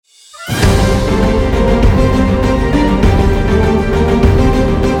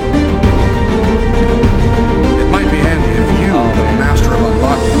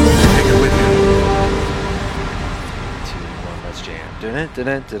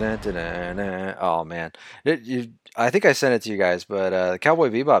Oh man, I think I sent it to you guys, but the Cowboy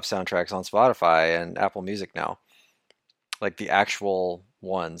Bebop soundtrack's on Spotify and Apple Music now, like the actual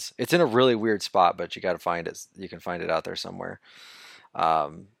ones. It's in a really weird spot, but you got to find it. You can find it out there somewhere.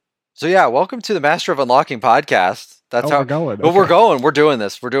 Um, so yeah, welcome to the Master of Unlocking podcast. That's Oh, we're how. going. Well, we're Okay. going. We're doing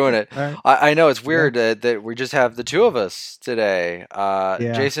this. We're doing it. All right. I know it's Yeah. weird that we just have the two of us today. Yeah.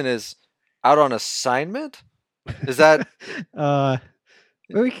 Jason is out on assignment. Is that? uh,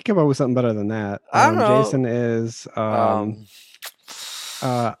 well, we could come up with something better than that. I don't know. Jason is. Um,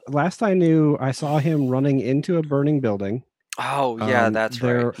 Last I knew, I saw him running into a burning building. oh yeah, that's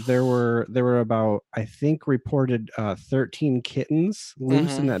right. There were about, I think, reported 13 kittens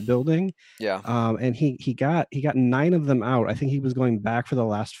loose in Mm-hmm. that building. Yeah. And he got 9 of them out. I think he was going back for the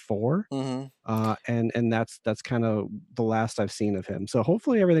last 4. Mm-hmm. And that's kind of the last I've seen of him. So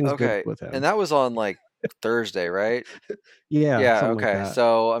hopefully everything's good Okay. with And him. that was on like Thursday, right? Yeah, Yeah. something like Okay. that.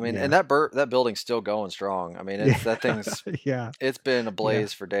 So I mean, Yeah. and that building's still going strong. I mean, Yeah. it's that thing's Yeah. it's been Yeah.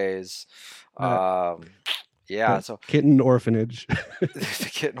 ablaze for days. That Um, yeah. that So kitten orphanage. the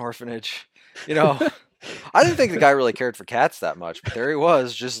kitten orphanage. You know, I didn't think the guy really cared for cats that much, but there he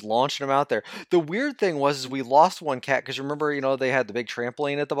was, just launching them out there. The weird thing was, is we lost one cat because remember, they had the big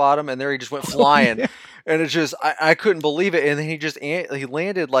trampoline at the bottom, and there he just went Oh flying, yeah. and it's just I couldn't believe it, and then he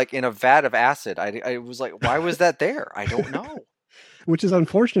landed like in a vat of acid. I was like, why was that there? I don't know. Which is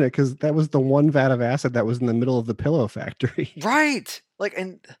unfortunate because that was the one vat of acid that was in the middle of the pillow factory. Right, like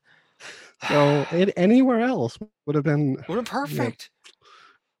and So anywhere else would have been, would have been yep, perfect,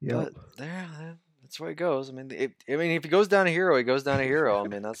 yep. but there, that's the way it goes. I mean, if he goes down a hero, he goes down a hero. I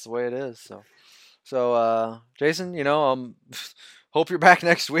mean, that's the way it is. So, Jason, hope you're back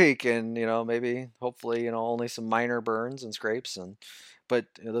next week, and maybe, hopefully, only some minor burns and scrapes, but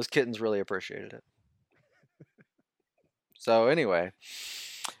those kittens really appreciated it. So anyway,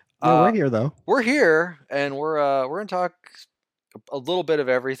 Yeah, we're uh, here though. we're here, and we're gonna talk a little bit of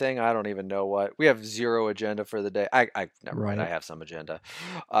everything. I don't even know what we have zero agenda for the day. I never mind. I Right. have some agenda,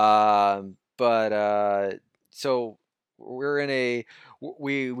 but so we're in a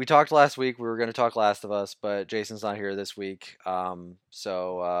we talked last week. We were going to talk Last of Us, but Jason's not here this week.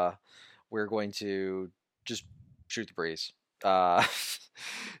 So we're going to just shoot the breeze. Yeah.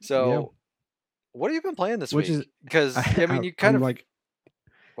 So what have you been playing this Which is, week? Because I mean, you kind I'm of like,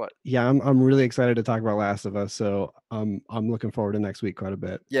 what? yeah, I'm really excited to talk about Last of Us. So I'm looking forward to next week quite a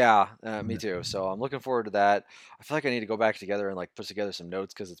bit. Yeah, me Yeah. too. So I'm looking forward to that. I feel like I need to go back together and like put together some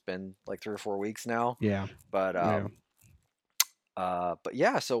notes because it's been like 3 or 4 weeks now. Yeah. But Yeah. but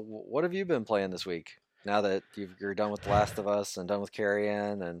yeah. So what have you been playing this week? Now that you're done with The Last of Us and done with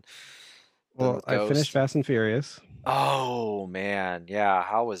Carrion and done Well, with I finished Ghost. Fast and Furious. Oh man, yeah.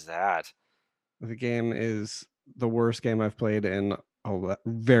 How was that? The game is the worst game I've played in a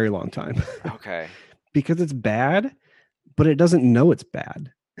very long time Okay. because it's bad, but it doesn't know it's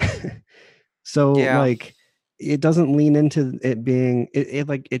bad. So Yeah. like it doesn't lean into it being it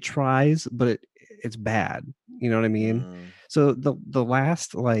like it tries, but it's bad. You know what I mean? Mm. So the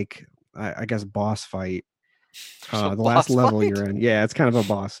last like I guess boss fight, There's a the last boss level fight. you're in, yeah, it's kind of a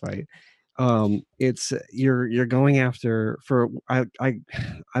boss fight. It's you're going after for I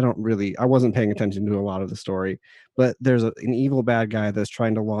don't really I wasn't paying attention to a lot of the story, but there's an evil bad guy that's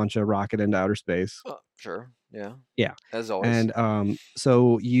trying to launch a rocket into outer space. Sure. Yeah. Yeah. As always. And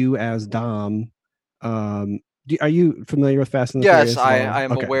so you as Dom, are you familiar with Fast and the Yes, Furious at I all? I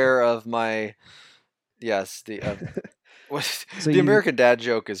am Okay. aware of my yes the So the you American Dad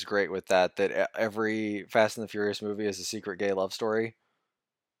joke is great with that. That every Fast and the Furious movie is a secret gay love story.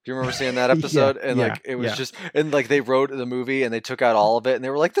 Do you remember seeing that yeah, episode? And yeah, like it was yeah. just and like they wrote the movie and they took out all of it and they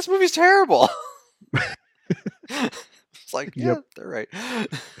were like, "This movie's terrible." It's like, yeah, Yep. they're right.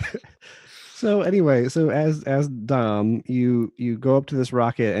 So anyway, so as Dom, you go up to this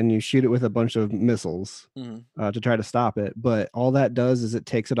rocket and you shoot it with a bunch of missiles Hmm. to try to stop it, but all that does is it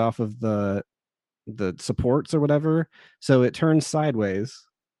takes it off of the supports or whatever, so it turns sideways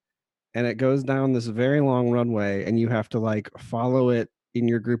and it goes down this very long runway, and you have to like follow it in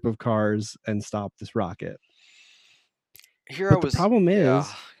your group of cars and stop this rocket. Here I But the was, problem yeah.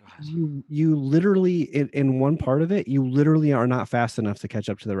 is you literally in one part of it, you literally are not fast enough to catch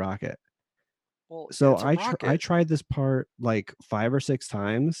up to the rocket. Well, yeah, So it's a I rocket. tried this part like 5 or 6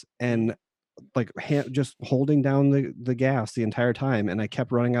 times, Hmm. and like just holding down the gas the entire time, and I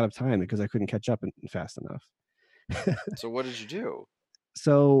kept running out of time because I couldn't catch up fast enough. So what did you do?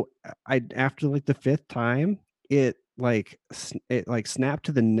 So I after like the 5th time, it like it like snapped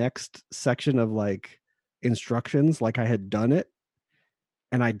to the next section of like instructions like I had done it,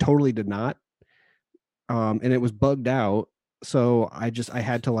 and I totally did not. And it was bugged out. So I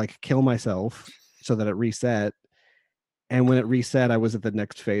had to like kill myself so that it reset. And when it reset, I was at the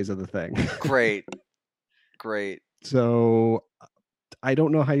next phase of the thing. Great, great. So I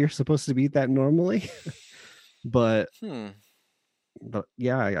don't know how you're supposed to beat that normally, but Hmm.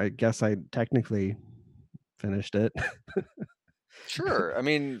 yeah, I guess I technically finished it. Sure. I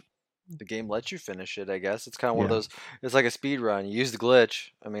mean, the game lets you finish it, I guess. It's kind of one of Yeah. those. It's like a speed run. You use the glitch.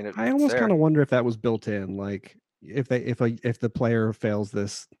 I mean, I it's almost kind there. of wonder if that was built in, like if the player fails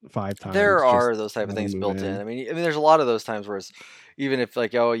this 5 times, There just are those type of only things move built in. in. I mean, there's a lot of those times where it's even if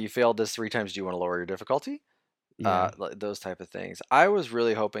like, oh, you failed this 3 times, do you want to lower your difficulty? Yeah. Like those type of things. I was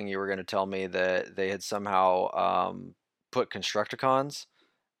really hoping you were going to tell me that they had somehow put Constructicons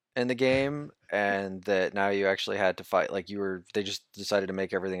in the game, and that now you actually had to fight. Like they just decided to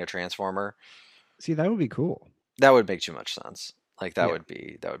make everything a transformer. See, that would be cool. That would make too much sense. Like Yeah. that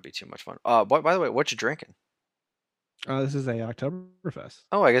would be too much fun. By the way, what you drinking? This is a Oktoberfest,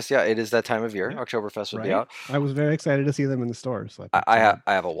 Oh, I guess yeah, it is that time of year. right? Oktoberfest would be Right. out. I was very excited to see them in the store, so I picked some up.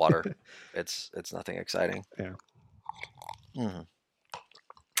 I have a water. It's nothing exciting. Yeah. Hmm.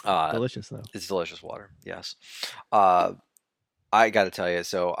 Uh, Delicious though. it's delicious water. Yes. Uh, I got to tell you.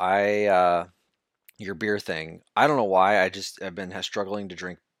 So your beer thing. I don't know why. I just have been struggling to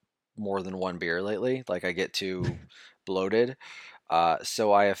drink more than one beer lately. Like I get too bloated.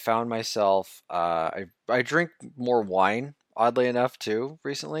 So I have found myself. I drink more wine, oddly enough, too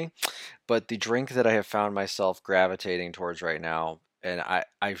recently. But the drink that I have found myself gravitating towards right now, and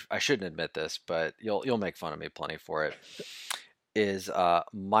I shouldn't admit this, but you'll make fun of me plenty for it, is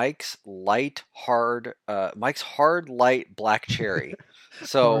Mike's Hard Light Black Cherry.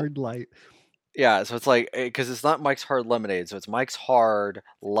 So Hard light. yeah, so it's like because it's not Mike's Hard Lemonade, so it's Mike's Hard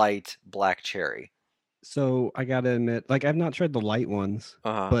Light Black Cherry. So I gotta admit, like I've not tried the light ones,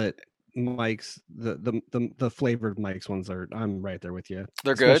 Uh huh. but Mike's the flavored Mike's ones are I'm right there with you,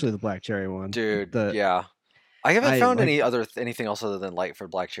 They're good, especially the black cherry one. dude. The Yeah, I haven't I found like anything else other than light for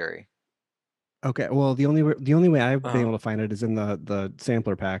black cherry. okay, well the only way I've Uh been huh. able to find it is in the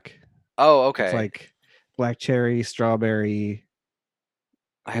sampler pack. Oh, It's okay. like black cherry, strawberry,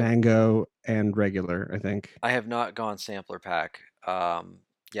 I have mango, and regular, I think. I have not gone sampler pack.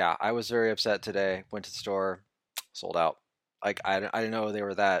 Yeah, I was very upset today. Went to the store, sold out. Like I didn't know they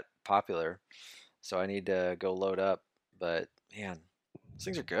were that popular, so I need to go load up. But man, these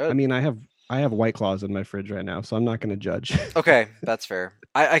things are I good. mean, I have White Claws in my fridge right now, so I'm not going to judge. Okay, that's fair.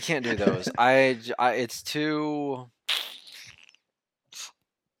 I can't do those. It's too.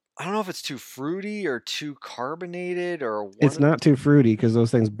 I don't know if it's too fruity or too carbonated or one It's of. not too fruity because those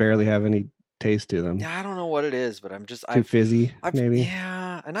things barely have any taste to them. Yeah, I don't know what it is, but I'm just Too fizzy, I've maybe.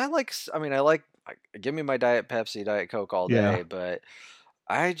 yeah, and I like. I mean, give me my Diet Pepsi, Diet Coke all Yeah. day, but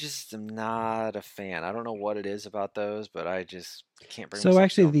I just am not a fan. I don't know what it is about those, but I just can't bring So myself to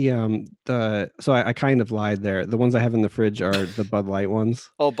actually, them. I kind of lied there. The ones I have in the fridge are the Bud Light ones.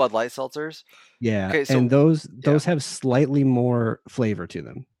 Oh, Bud Light seltzers. Yeah, Okay, and so yeah, those have slightly more flavor to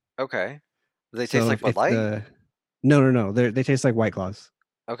them. okay. Do they taste So like Bud if Light? the no, they taste like White Claws,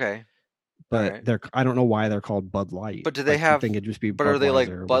 Okay, all but right. I don't know why they're called Bud Light. But do they Like you'd have? think it'd just be But are they Budweiser like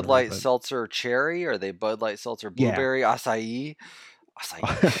or Bud whatever, Light but Seltzer Cherry? Or are they Bud Light Seltzer yeah, Blueberry Acai?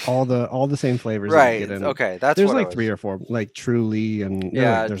 Acai. all the same flavors that you Right. get in. Okay, that's There's what I like three was. or four, like Truly, and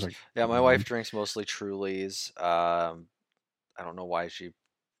Yeah, there's like yeah. My more of wife them. drinks mostly Trulies. I don't know why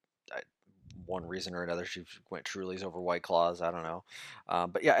I, one reason or another, she went Trulies over White Claws. I don't know.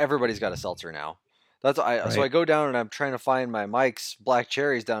 But yeah, everybody's got a seltzer now. So I Right. go down and I'm trying to find my Mike's Black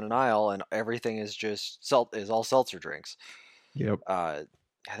Cherries down an aisle, and everything is just is all seltzer drinks. Yep. Uh,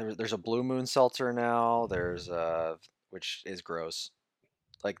 yeah, there's a Blue Moon seltzer now. There's which is gross.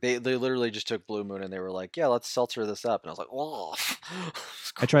 Like they literally just took Blue Moon and they were like, yeah, let's seltzer this up, and I was like, oh,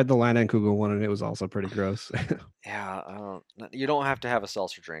 I tried the Kugel one and it was also pretty gross. yeah. You don't have to have a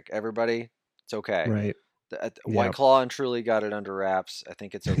seltzer drink. Everybody, it's okay. Right. White Yep. Claw and Truly got it under wraps. I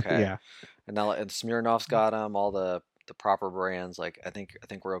think it's okay. Yeah. And now and Smirnoff's got them. All the proper brands. Like I think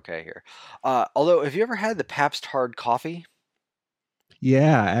we're okay here. Although, have you ever had the Pabst Hard Coffee?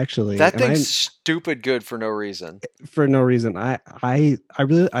 Yeah, actually. That And thing's I stupid good for no reason. for no reason. I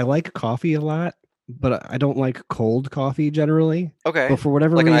really I like coffee a lot, but I don't like cold coffee generally. But Okay, for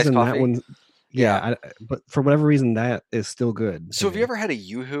whatever like an iced reason that coffee. one Yeah. yeah, but for whatever reason that is still good to So have you me. ever had a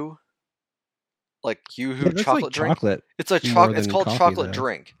YooHoo? Like Yeah, YooHoo that's like chocolate drink? chocolate It's a more It's than called coffee chocolate though.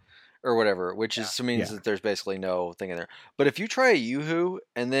 drink or whatever, which Yeah. is means Yeah. that there's basically no thing in there. But if you try a YooHoo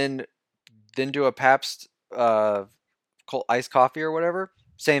and then do a Pabst cold iced coffee or whatever,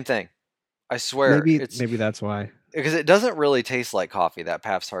 same thing. I swear it's Maybe that's why. because it doesn't really taste like coffee. That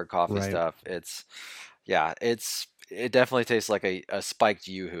Pabst hard coffee Right. stuff. It's yeah, it definitely tastes like a spiked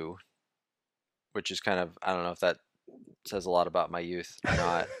Yoo-hoo, which is kind of, I don't know if that says a lot about my youth or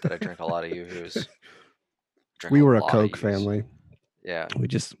not. That I drink a lot of Yoo-hoos. Drink We a were a lot of Coke Yoo-hoos. family. Yeah,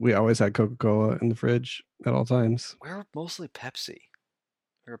 We always had Coca-Cola in the fridge at all times. we're mostly Pepsi.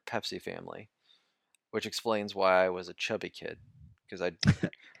 We're a Pepsi family, which explains why I was a chubby kid because I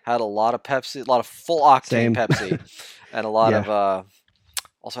had a lot of Pepsi, a lot of full octane Same. Pepsi, and a lot Yeah. of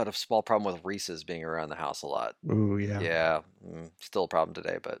also had a small problem with Reese's being around the house a lot. Oh yeah. Yeah, still a problem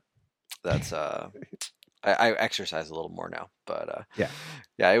today, but that's I exercise a little more now, but Yeah.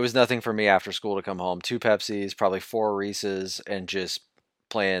 yeah, it was nothing for me after school to come home. Two Pepsis, probably four Reese's, and just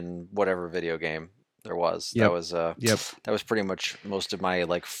playing whatever video game there was. Yep. Yep. That was pretty much most of my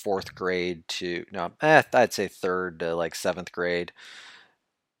like fourth grade to no, I'd say third to like seventh grade.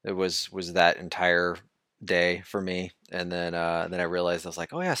 It was that entire day for me, and then I realized I was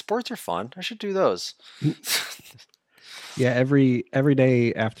like, oh yeah, sports are fun. I should do those. Yeah, every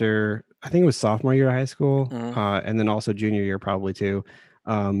day after I think it was sophomore year of high school, Mhm. and then also junior year probably too.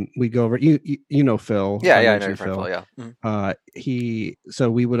 We go over. You know Phil. Yeah, I yeah, I know your mentioned friend Phil. Phil. Yeah.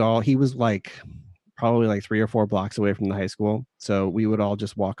 Mhm. He was like probably like 3 or 4 blocks away from the high school, so we would all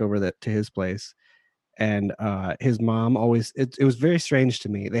just walk over to his place. And his mom always it was very strange to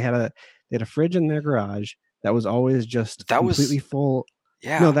me. They had a fridge in their garage that was always just That was completely full.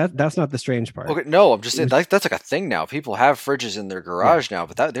 No, yeah. that's not the strange part. Okay, no, I'm just It saying was that's like a thing now. People have fridges in their Yeah. garage now,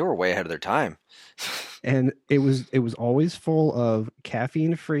 but that they were way ahead of their time. And it was always full of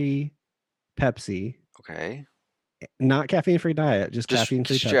caffeine-free Pepsi, Okay. not caffeine-free diet, just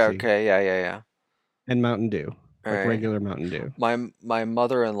caffeine-free Yeah, Pepsi okay, yeah, yeah, yeah. and Mountain Dew, All like right. regular Mountain Dew. My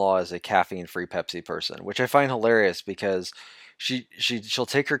mother-in-law is a caffeine-free Pepsi person, which I find hilarious because she'll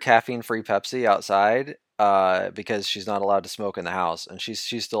take her caffeine-free Pepsi outside because she's not allowed to smoke in the house, and she's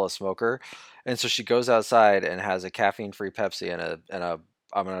still a smoker, and so she goes outside and has a caffeine-free Pepsi and a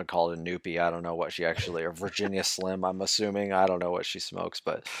I'm gonna call it a Noopy. I don't know what she actually or Virginia Slim. I'm assuming I don't know what she smokes,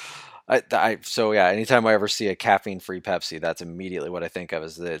 but so yeah. Anytime I ever see a caffeine-free Pepsi, that's immediately what I think of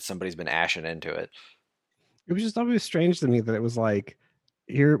is that somebody's been ashing into it. It was just always strange to me that it was like,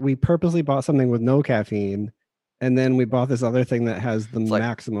 here we purposely bought something with no caffeine, and then we bought this other thing that has the It's like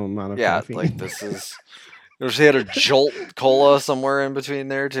maximum amount of yeah, like caffeine. this is. She had a Jolt Cola somewhere in between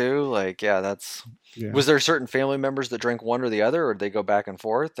there too. Like, yeah, that's. Yeah. Was there certain family members that drank one or the other, or did they go back and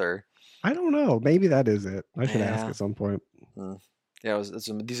forth, or? I don't know. Maybe that is it. I should ask Yeah, at some point. yeah. These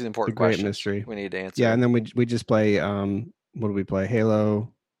are The important great questions mystery. we need to Yeah, answer. and then we just play what do we play?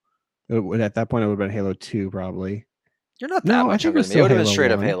 Halo. At that point it would have been Halo 2 probably. You're not that No, I much think it younger was than me. It still would have been Halo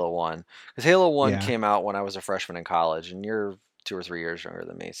straight up 1. Halo One, because Halo One Yeah. came out when I was a freshman in college, and you're 2 or 3 years younger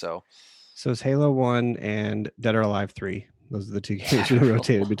than me. So So it's Halo 1 and Dead or Alive 3. Those are the two games Dead we or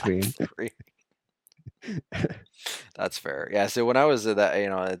rotated Alive between. 3. That's fair. Yeah. So when I was at that,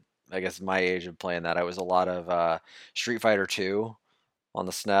 I guess my age of playing that, I was a lot of Street Fighter 2 on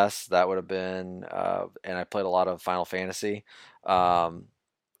the SNES. That would have been, and I played a lot of Final Fantasy. Um,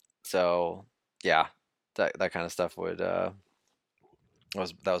 so yeah, that kind of stuff would that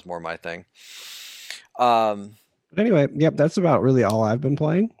was more my thing. But anyway, yep, that's about really all I've been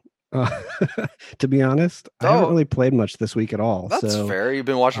playing. To be honest, I haven't Oh, really played much this week at all. that's So fair. You've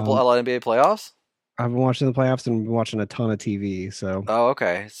been watching a um, lot of NBA playoffs. I've been watching the playoffs and been watching a ton of TV. So Oh,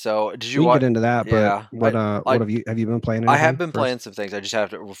 okay. So did you we can watch? get into that. But Yeah, I what have you been playing I have anything been playing first? some things. I just have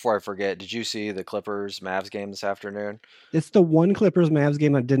to before I forget. Did you see the Clippers Mavs game this afternoon? It's the one Clippers Mavs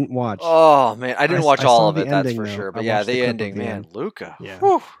game I didn't watch. Oh man, I didn't watch I all saw of the it. That's ending for though. sure. I But yeah, watched the the clip of ending, the man, end. Luca. Yeah.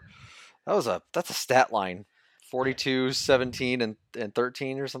 Whew, that's a stat line. 42, 17, and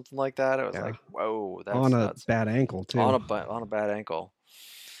 13 or something like that. It was Yeah. like, whoa, On that's a nuts. bad ankle too. On a bad ankle.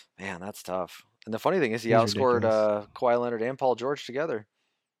 Man, that's tough. And the funny thing is, he He's outscored ridiculous. Kawhi Leonard and Paul George together.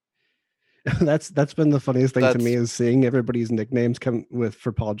 That's been the funniest thing to me That's is seeing everybody's nicknames come with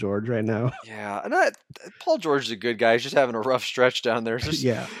for Paul George right now. yeah. And Paul George is a good guy. He's just having a rough stretch down there.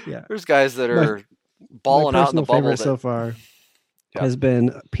 Yeah, yeah. There's guys that My are my balling out in the personal bubble favorite that so far yeah. has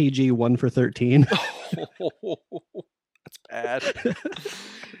been PG 1 for 13. That's bad.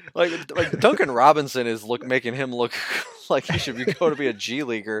 Like Duncan Robinson is making him look like he should be going to be a G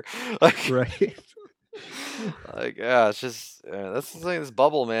leaguer. Like Right. like yeah, it's just that's the thing. This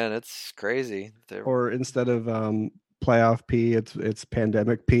bubble, man, it's crazy. Or instead of playoff P, it's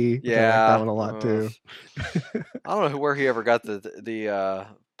pandemic P, which I like that Yeah, one a lot too. I don't know where he ever got the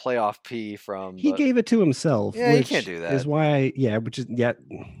playoff P from, He but gave it to himself, yeah, you can't which do is that. why which is yet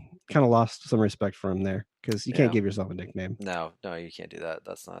kind of lost some respect for him there because you can't Yeah, give yourself a nickname. no, you can't do that.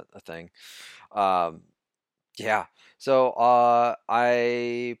 That's not a thing. Um, Yeah. So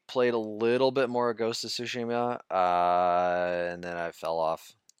I played a little bit more Ghost of Tsushima, and then I fell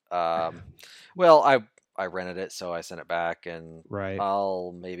off. Um, well, I rented it, so I sent it back, and Right.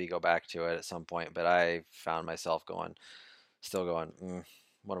 I'll maybe go back to it at some point. But I found myself still going,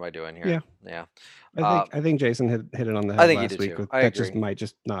 what am I doing Yeah. here? Yeah. I Uh, think I think Jason hit it on the I head think you last did week too. with I that just agree. might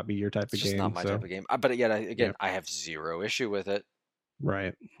just not be your type It's of just not game. my type So of game. But yet, yep. again, I have zero issue with it.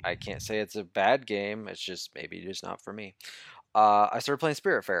 Right. I can't say it's a bad game. It's just maybe just not for me. I started playing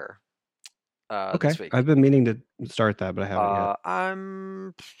Spiritfarer Okay. this week. I've been meaning to start that, but I haven't yet.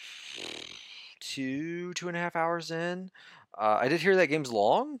 I'm 2.5 hours in. I did hear that game's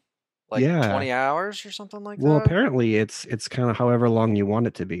long, like Yeah. 20 hours or something like Well, that. apparently it's kind of however long you want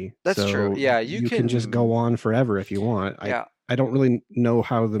it to be. That's true. So Yeah, you you can just go can. on forever if you want. Yeah. I don't really know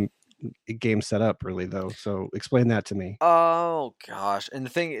how the game's set up really though. So explain that to me. Oh gosh. And the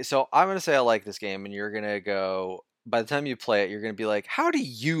thing is, so I'm gonna say I like this game, and you're gonna go. By the time you play it, you're gonna be like, "How do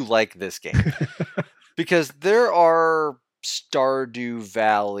you like this game?" Because there are Stardew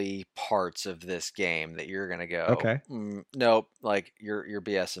Valley parts of this game that you're gonna go, Okay. nope, like you're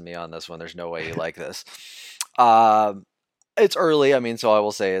BSing me on this one. There's no way you like this. Um, it's early. I mean, so I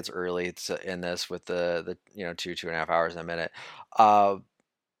will say it's early. It's in this with the 2.5 hours in a minute. Uh,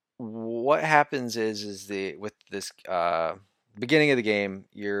 what happens is the with this beginning of the game,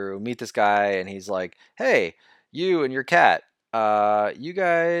 you meet this guy and he's like, "Hey, you and your cat, you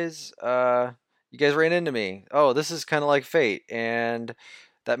guys ran into me. Oh, this is kind of like fate, and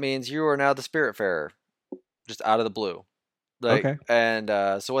that means you are now the Spiritfarer, just out of the blue." Like, Okay. and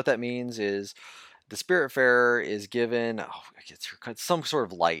so what that means is the Spiritfarer is given, it's some sort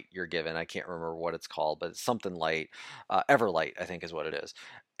of light you're given. I can't remember what it's called, but it's something light. Everlight, I think, is what it is.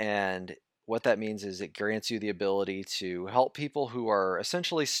 And what that means is it grants you the ability to help people who are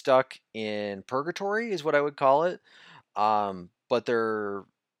essentially stuck in purgatory, is what I would call it. But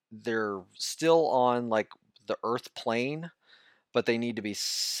they're still on like the Earth plane, but they need to be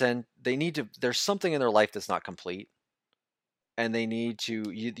sent. There's something in their life that's not complete, and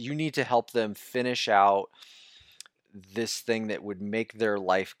you need to help them finish out this thing that would make their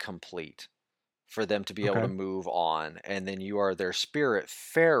life complete for them to be able to Okay. move on, and then you are their spirit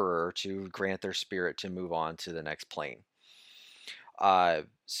farer to grant their spirit to move on to the next plane.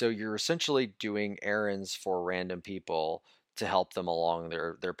 So you're essentially doing errands for random people to help them along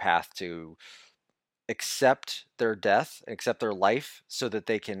their path to accept their death, accept their life, so that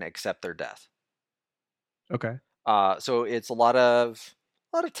they can accept their death. Okay. So it's a lot of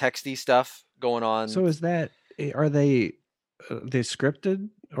texty stuff going on. So is that are they scripted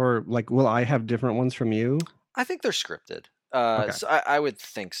or like will I have different ones from you? I think they're scripted. Okay. So I would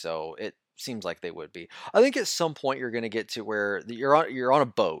think so. It seems like they would be. I think at some point you're going to get to where you're on a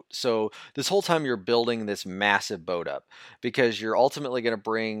boat. So this whole time you're building this massive boat up because you're ultimately going to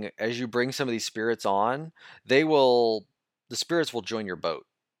bring as you bring some of these spirits on, they will the spirits will join your boat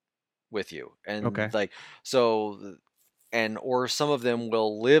with you. And Okay. like so and or some of them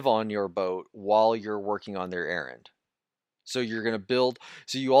will live on your boat while you're working on their errand. So you're going to build,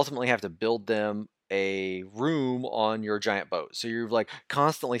 so you ultimately have to build them a room on your giant boat. So you're like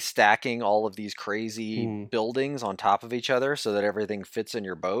constantly stacking all of these crazy Hmm. buildings on top of each other so that everything fits in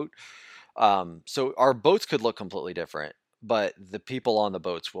your boat. So our boats could look completely different, but the people on the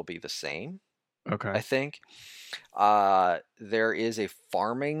boats will be the same, I Okay. think. There is a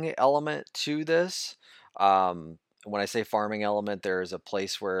farming element to this. When I say farming element, there's a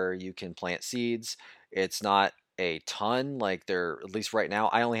place where you can plant seeds. It's not a ton, like there, at least right now,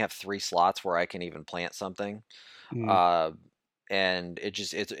 I only have 3 slots where I can even plant something. Mm, Uh, and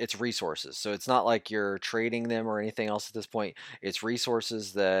it's resources. So it's not like you're trading them or anything else at this point. It's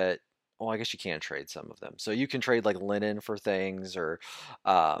resources that, well, I guess you can trade some of them. So you can trade like linen for things or,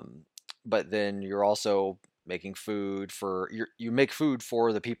 um, but then you're also making food for you make food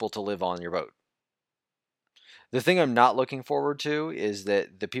for the people to live on your boat. The thing I'm not looking forward to is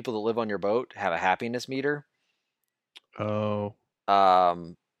that the people that live on your boat have a happiness meter. oh,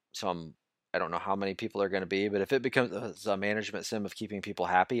 Um, so I don't know how many people are going to be, but if it becomes a management sim of keeping people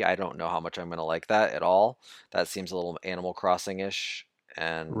happy, I don't know how much I'm going to like that at all. That seems a little Animal Crossing ish,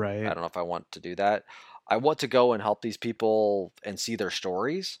 and I right. don't know if I want to do that. I want to go and help these people and see their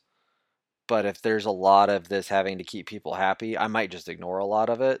stories, but if there's a lot of this having to keep people happy, I might just ignore a lot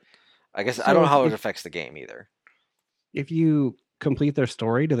of it. I guess I don't So know how it affects the game either. if you complete their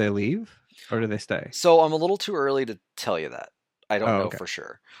story, do they leave or do they stay? So I'm a little too early to tell you that. I don't Oh, know okay. for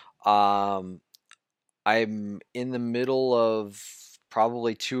sure. Um, I'm in the middle of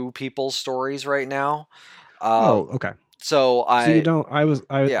probably 2 people's stories right now. Uh, Oh, okay. So So you I don't.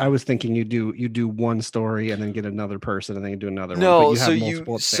 I yeah. was thinking you do one story and then get another person and then you do another one, but No, you have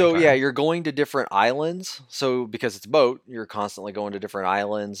multiple at the same so yeah, time. you're going to different islands. So because it's a boat, you're constantly going to different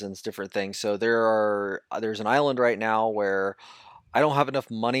islands and different things. So there's an island right now where I don't have enough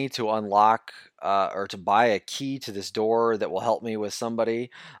money to unlock or to buy a key to this door that will help me with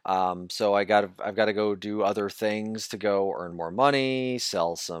somebody. So I've got to go do other things to go earn more money,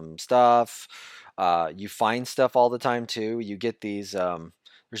 sell some stuff. You find stuff all the time too. You get these.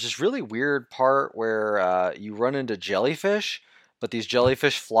 There's this really weird part where you run into jellyfish, but these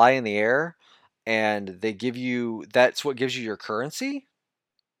jellyfish fly in the air, and they give you. That's what gives you your currency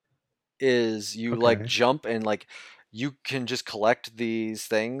is you like Okay. jump and like you can just collect these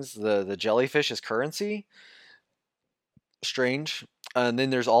things, the jellyfish as currency. Strange. And then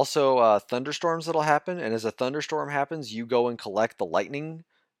there's also thunderstorms that'll happen, and as a thunderstorm happens, you go and collect the lightning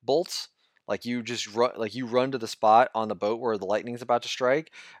bolts. Like you run to the spot on the boat where the lightning's about to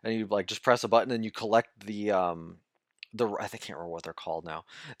strike, and you like just press a button and you collect the I can't remember what they're called now.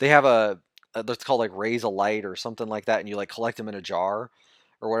 They have that's called like raise a light or something like that, and you like collect them in a jar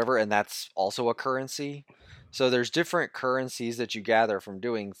or whatever, and that's also a currency. So there's different currencies that you gather from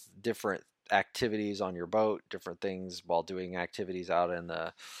doing different activities on your boat, different things while doing activities um,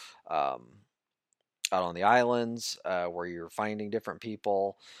 out on the islands where you're finding different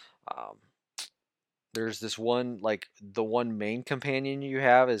people. Um, there's this one like the one main companion you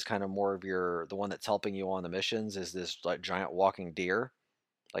have is kind of more of your the one that's helping you on the missions is this like giant walking deer.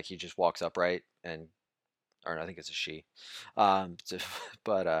 Like he just walks upright and or I think it's a she.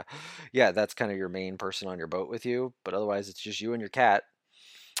 But yeah, that's kind of your main person on your boat with you. But otherwise, it's just you and your cat.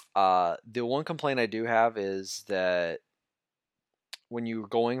 The one complaint I do have is that when you're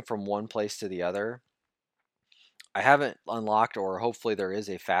going from one place to the other, I haven't unlocked, or hopefully there is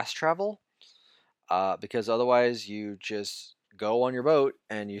a fast travel, because otherwise you just go on your boat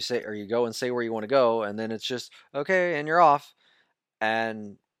and you say, or you go and say where you want to go, and then it's just okay, and you're off,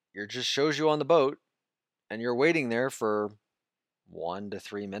 and it just shows you on the boat, and you're waiting there for 1 to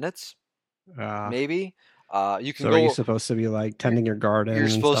 3 minutes, Uh, maybe. You can so are you go. supposed to be like You're, tending your you're garden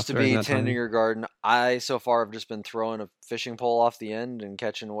and supposed stuff to during be that tending time? your garden. I so far have just been throwing a fishing pole off the end and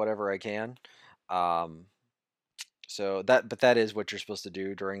catching whatever I can. Um, but that is what you're supposed to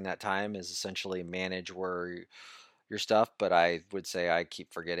do during that time is essentially manage your stuff. But I would say I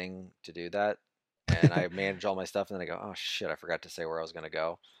keep forgetting to do that, and I manage all my stuff, and then I go, oh shit, I forgot to say where I was gonna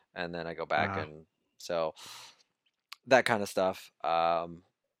go, and then I go back Uh, and so that kind of stuff.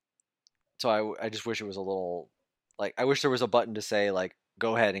 So I just wish it was a little like I wish there was a button to say like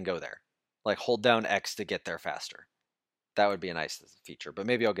go ahead and go there, like hold down X to get there faster. That would be a nice feature, but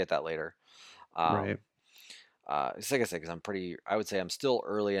maybe I'll get that later. right. Um, it's like I said, because I would say I'm still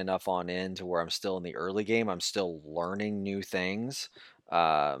early enough on in to where I'm still in the early game. I'm still learning new things.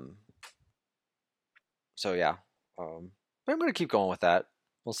 Um, so yeah, but I'm gonna keep going with that.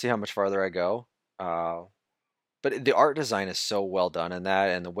 We'll see how much farther I go. Uh, but the art design is so well done in that,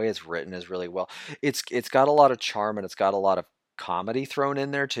 and the way it's written is really well. It's got a lot of charm, and it's got a lot of comedy thrown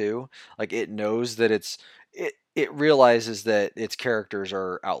in there too. Like it knows that it realizes that its characters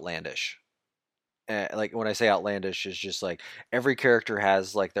are outlandish. Like when I say outlandish, is just like every character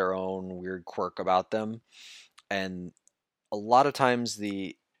has like their own weird quirk about them, and a lot of times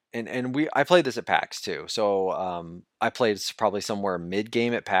and we I played this at PAX too. So I played probably somewhere mid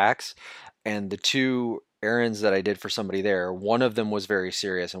game at PAX, and the two errands that I did for somebody there, one of them was very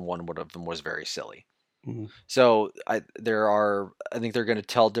serious and one of them was very silly. Mm. So I think they're going to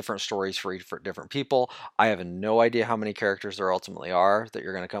tell different stories for different people. I have no idea how many characters there ultimately are that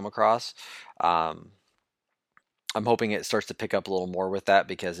you're going to come across. Um, I'm hoping it starts to pick up a little more with that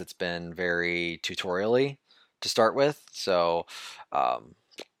because it's been very tutorially to start with. So, um,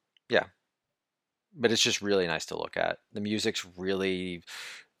 yeah, but it's just really nice to look at. The music's really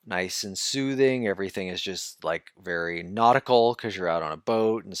nice and soothing. Everything is just like very nautical because you're out on a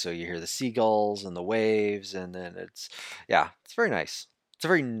boat, and so you hear the seagulls and the waves, and then yeah, it's very nice. It's a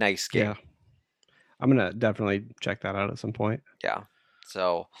very nice Yeah. game. I'm gonna definitely check that out at some point. Yeah.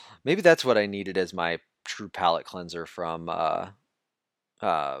 So maybe that's what I needed as my true palate cleanser from uh,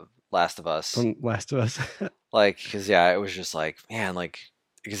 Last of Us. From Last of Us. Like, because yeah, it was just like, man, like,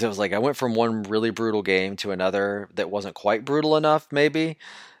 because it was like I went from one really brutal game to another that wasn't quite brutal enough, maybe.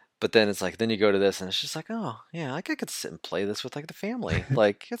 But then it's like, then you go to this, and it's just like, oh yeah, like I could sit and play this with like the family,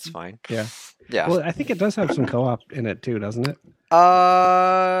 like it's fine. Yeah. Yeah. Well, I think it does have some co-op in it too, doesn't it?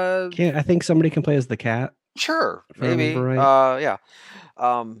 Uh, Can't I think somebody can play as the cat, sure, if I remember maybe. right. Yeah.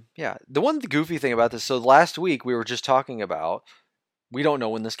 Yeah. The goofy thing about this, so last week we were just talking about we don't know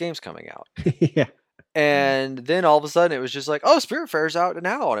when this game's coming out. Yeah. And then all of a sudden it was just like, oh, Spiritfarer's out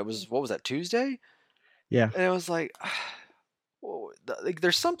now, and it was, what was that, Tuesday? Yeah. And it was like, like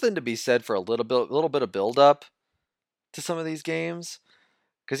there's something to be said for a little bit of build up to some of these games,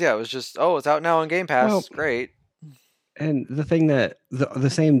 because yeah, it was just, oh, it's out now on Game Well, Pass, great. and the thing that the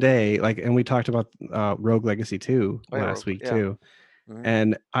same day, like, and we talked about Rogue Legacy 2 Oh, yeah, last week yeah. too. Mhm.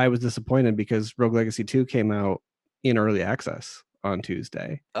 And I was disappointed because Rogue Legacy 2 came out in early access on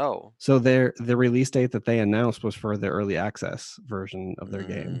Tuesday. Oh, So the release date that they announced was for the early access version of their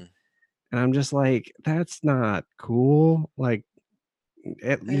game. And I'm just like, that's not cool. Like,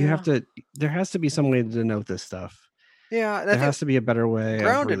 you have yeah, to, there has to be some way to denote this stuff. yeah. And I There think has to be a better way of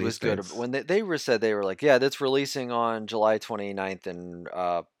Grounded release was good dates. when they were said, they were like, yeah, that's releasing on July 29th, and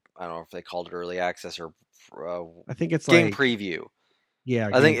I don't know if they called it early access or uh, I think it's game like, preview. yeah,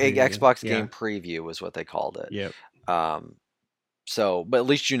 I game think preview. Xbox Yeah. game preview was what they called it. Yep. So, but at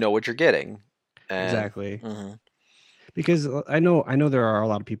least you know what you're getting. And Exactly. Because I know there are a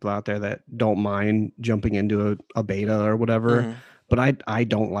lot of people out there that don't mind jumping into a beta or whatever, but I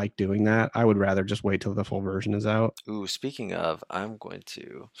don't like doing that. I would rather just wait till the full version is out. Ooh, speaking of, I'm going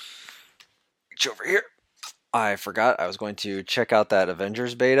to reach over here. I forgot I was going to check out that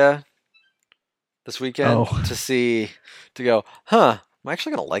Avengers beta this weekend to go, huh, am I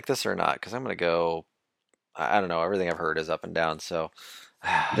actually going to like this or not? Because I'm going to go, I don't know, everything I've heard is up and down. So,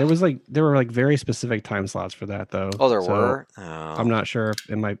 there were like very specific time slots for that though. oh, there So were? I'm not sure if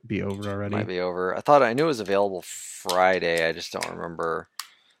it might be over already. Might be over. I knew it was available Friday. I just don't remember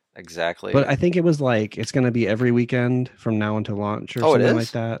exactly. But I think it was like it's going to be every weekend from now until launch or something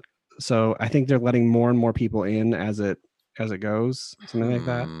like that. So I think they're letting more and more people in as it goes, something like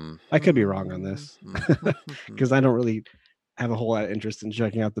that. I could be wrong on this because I don't really have a whole lot of interest in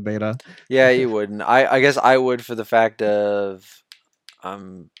checking out the beta. Yeah, you wouldn't. I guess I would, for the fact of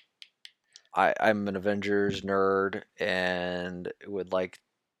I'm an Avengers nerd and would like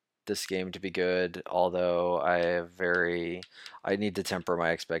this game to be good, although I need to temper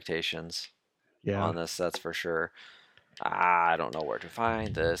my expectations on this, that's for sure. I don't know where to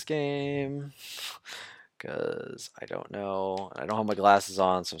find this game because I don't know. I don't have my glasses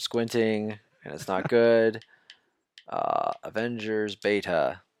on, so I'm squinting and it's not good. Avengers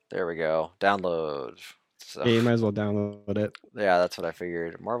beta. There we go. Download. So, yeah, you might as well download it. Yeah, that's what I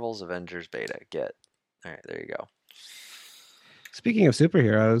figured. Marvel's Avengers beta. Get. All right, there you go. Speaking of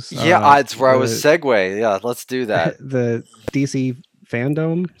superheroes, yeah, it's where I was segue. Yeah, let's do that. The DC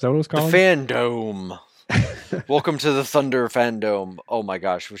Fandom, is that what it was called? The Fandom. Welcome to the Thunder Fandom. Oh my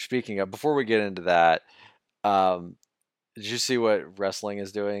gosh. We're speaking of, before we get into that, did you see what wrestling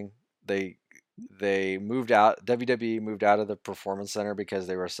is doing? They moved out. WWE moved out of the Performance Center because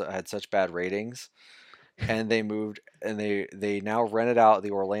they had such bad ratings, and they moved, and they now rented out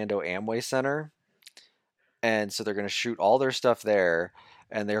the Orlando Amway Center, and so they're going to shoot all their stuff there,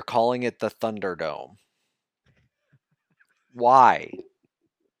 and they're calling it the Thunderdome. Why?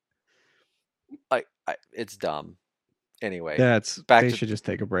 It's dumb. Anyway, they should just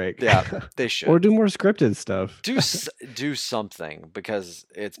take a break. Yeah, they should. Or do more scripted stuff. Do something, because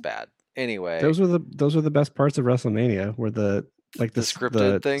it's bad. Anyway, those were the best parts of WrestleMania, were the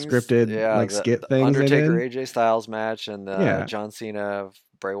scripted things, skit things. Undertaker AJ Styles match and the John Cena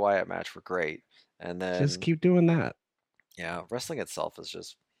Bray Wyatt match were great. And then just keep doing that. Yeah, wrestling itself is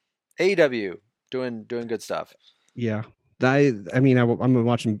just AEW doing good stuff. Yeah. I'm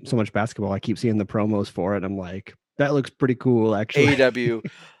watching so much basketball. I keep seeing the promos for it. I'm like, that looks pretty cool, actually. AEW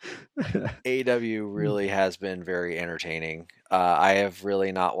really has been very entertaining. I have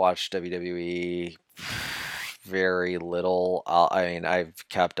really not watched WWE very little. I've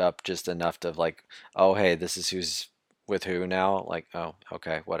kept up just enough to like, oh hey, this is who's with who now. Like, oh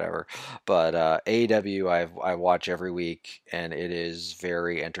okay, whatever. But AEW I watch every week, and it is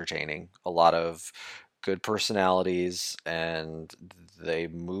very entertaining. A lot of good personalities, and they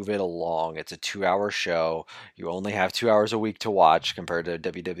move it along. It's a 2-hour show. You only have 2 hours a week to watch compared to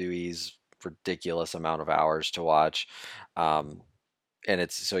WWE's ridiculous amount of hours to watch. And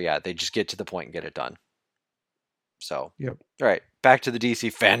they just get to the point and get it done. So, yep. All right, back to the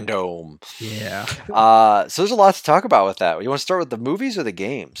DC Fandom. Yeah. So there's a lot to talk about with that. You want to start with the movies or the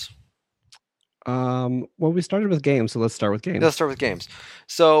games? Well, we started with games, so let's start with games. Let's start with games.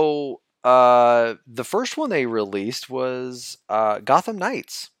 So, the first one they released was Gotham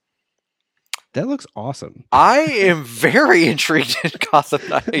Knights. That looks awesome. I am very intrigued in Gotham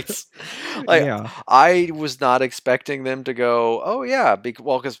Knights. I was not expecting them to go, oh yeah,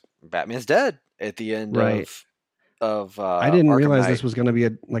 because Batman's dead at the end of I didn't Arkham realize Knight. this was going to be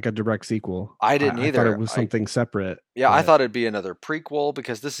a direct sequel. I didn't I thought it either. was I something separate, Yeah, I but thought it'd be another prequel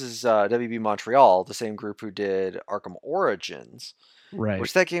because this is WB Montreal, the same group who did Arkham Origins, right.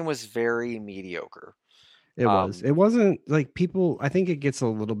 which that game was very mediocre. It was. Um, It wasn't like people. I think it gets a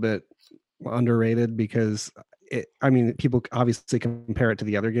little bit underrated because I mean, people obviously compare it to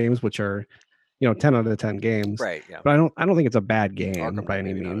the other games, which are 10 out of 10 games. right, yeah. But I don't think it's a bad game Arkham by Knight,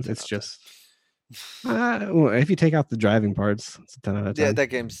 any maybe not a means. 10 It's out of 10. just well, if you take out the driving parts, it's a 10 out of Yeah, 10. that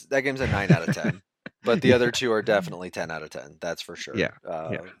game's a 9 out of 10. But the Yeah, other two are definitely 10 out of 10. That's for sure. yeah,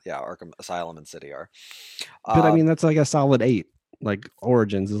 yeah. Yeah, Arkham Asylum and City are. But I mean, Um, that's like a solid 8. Like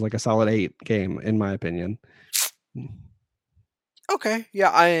Origins is like a solid 8 game in my opinion. okay,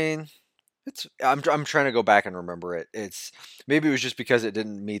 yeah, I mean, I'm trying to go back and remember it. It's maybe it was just because it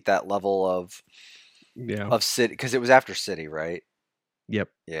didn't meet that level Yeah. of City because it was after City, right? Yep.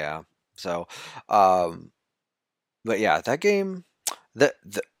 Yeah. So, um, but yeah, that game, the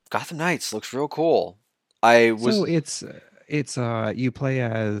Gotham Knights looks real cool. I So was it's you play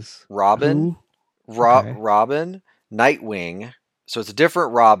as Robin, who? Okay. Robin, Nightwing. So it's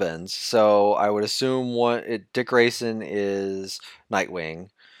different Robins. So I would assume Dick Grayson is Nightwing.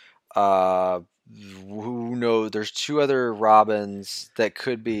 Uh, who knows? There's two other Robins that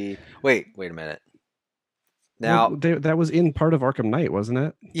could be. Wait a minute. Well, Now, that was in part of Arkham Knight, wasn't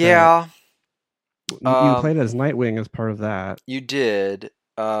it? That yeah, you um, played as Nightwing as part of that. you did.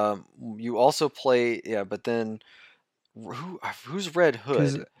 You also play, yeah, but then who's Red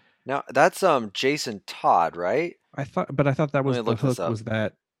Because Hood? Now that's Jason Todd, right? I thought that Let was me the look this hook up. was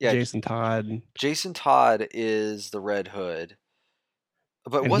that Yeah, Jason Todd, Jason Todd is the Red Hood,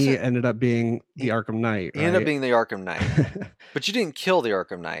 but and he wasn't ended up being the he? Arkham Knight, He ended up right? being the Arkham Knight, but you didn't kill the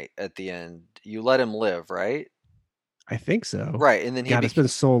Arkham Knight at the end. You let him live, right? I think so. Right, and then God, it's been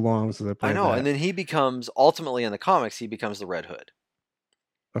so long since I I played know, and that. then he becomes ultimately in the comics he becomes the Red Hood.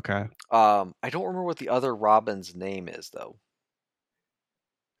 Okay. I don't remember what the other Robin's name is though,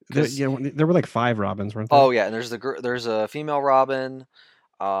 because There were like 5 Robins, weren't oh there? yeah, and there's a female Robin.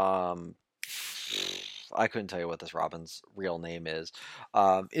 Um, I couldn't tell you what this Robin's real name is.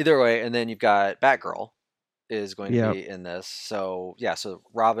 Either way, and then you've got Batgirl is going to Yeah. be in this. So yeah, so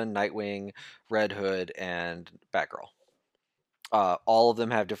Robin, Nightwing, Red Hood, and Batgirl. All of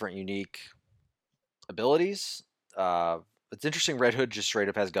them have different unique abilities. It's interesting. Red Hood just straight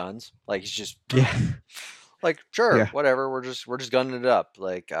up has guns. Like he's just Yeah. like sure, Yeah. whatever. We're just gunning it up.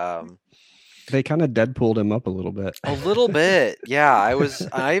 Like They kind of Deadpooled him up a little bit. a little bit. Yeah,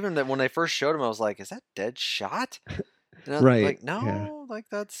 I even when they first showed him, I was like, is that Deadshot? And I was Right. like, Yeah. no, like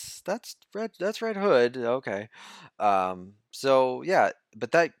that's Red Hood. Okay. So yeah,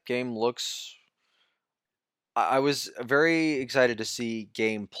 but that game looks I was very excited to see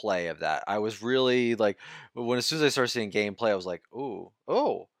gameplay of that. I was really like when as soon as I started seeing gameplay, I was like, "Ooh,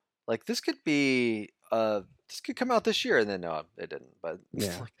 oh, like this could come out this year." And then no, it didn't. But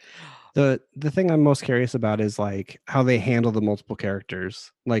Yeah. The thing I'm most curious about is like how they handle the multiple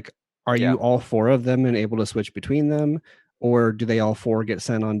characters. Like, are yeah, you all 4 of them and able to switch between them, or do they all 4 get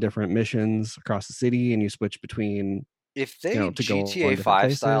sent on different missions across the city and you switch between, if they to go GTA on different 5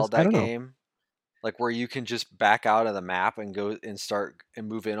 places? styled I that don't know. game, like where you can just back out of the map and go and start and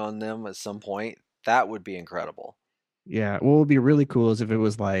move in on them at some point, that would be incredible. Yeah, what would be really cool is if it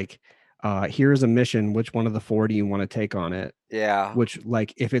was like, here's a mission. Which one of the 4 do you want to take on it? Yeah, Which,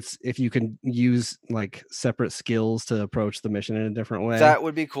 like, if you can use like separate skills to approach the mission in a different way. that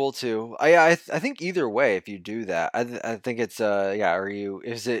would be cool too. I think either way, if you do that, I think it's yeah. Are you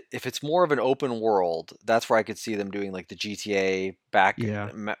is it if it's more of an open world? That's where I could see them doing like the GTA Yeah,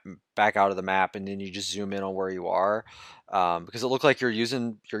 back out of the map, and then you just zoom in on where you are, because it looked like you're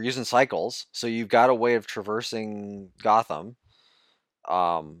using cycles, so you've got a way of traversing Gotham.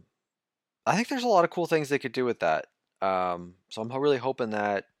 Um, I think there's a lot of cool things they could do with that. So I'm really hoping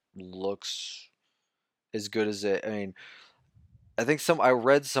that looks as good as it. I mean, I think I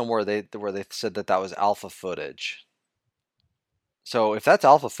read somewhere where they said that was alpha footage. So if that's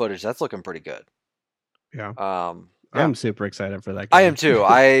alpha footage, that's looking pretty good. yeah. Yeah, I'm super excited for that I am game. too.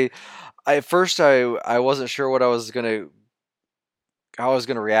 I at first I wasn't sure what I was gonna how I was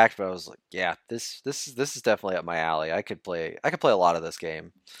gonna react, but I was like, yeah, this is definitely up my alley. I could play a lot of this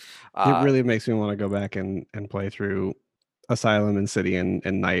game. It Uh, really makes me want to go back and play through Asylum and City and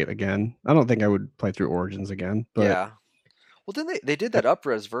Night again. I don't think I would play through Origins again, but yeah. Well, then they did I, that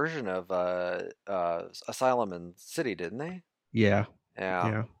upres version of Asylum and City, didn't they? yeah,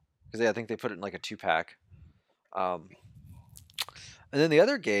 Yeah, yeah. because I think they put it in like a 2-pack. Um, and then the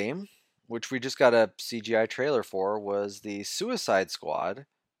other game, which we just got a CGI trailer for, was the Suicide Squad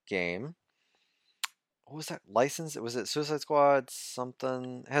game. what was that license? Was it Suicide Squad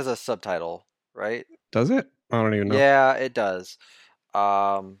something? It has a subtitle, right? Does it? I don't even know. Yeah, it does.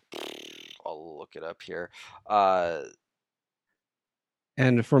 Um, I'll look it up here. Uh,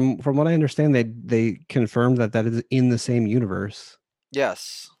 And from what I understand, they confirmed that that is in the same universe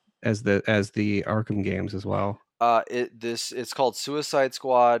yes. as the Arkham games as well. It's called Suicide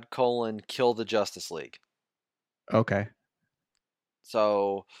Squad: Kill the Justice League. Okay.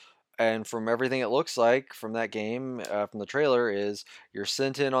 So, and from everything it looks like from that game, from the trailer, is you're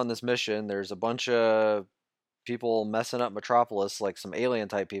sent in on this mission. There's a bunch of people messing up Metropolis, like some alien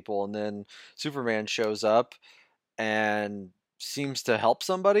type people, and then Superman shows up and seems to help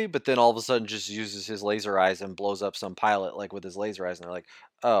somebody, but then all of a sudden just uses his laser eyes and blows up some pilot like with his laser eyes, and they're like,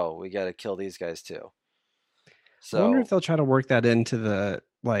 "Oh, we got to kill these guys too." I wonder if So they'll try to work that into the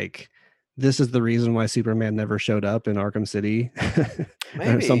like this is the reason why Superman never showed up in Arkham City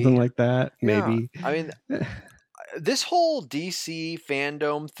or something maybe, like that. yeah. Maybe. I mean, this whole DC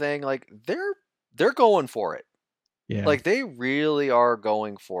fandom thing, like they're going for it. Yeah. Like they really are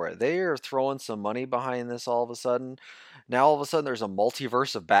going for it. They are throwing some money behind this all of a sudden. Now all of a sudden there's a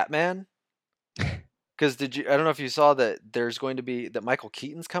multiverse of Batman. Because did you? I don't know if you saw that there's going to be that Michael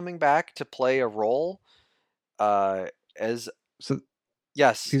Keaton's coming back to play a role. Uh, as So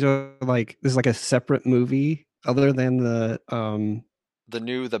yes, these are like this is like a separate movie other than the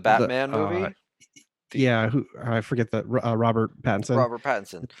the Batman movie, the yeah, who I forget the Robert Pattinson. Robert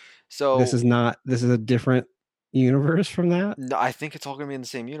Pattinson. This So is not this is a different universe from that. no, I think it's all going to be in the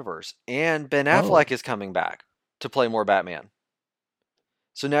same universe. And Ben Oh, Affleck is coming back to play more Batman.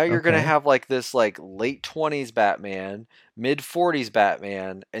 So now you're going to okay. have like this like late 20s Batman, mid 40s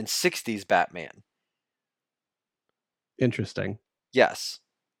Batman, and 60s Batman. Interesting. Yes.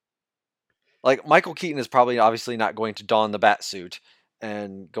 Like Michael Keaton is probably obviously not going to don the bat suit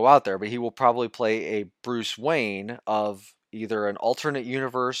and go out there, but he will probably play a Bruce Wayne of either an alternate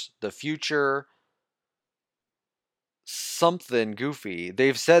universe, the future, something goofy.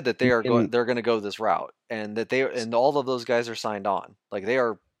 They've said that And they're going to go this route and that they and all of those guys are signed on. Like they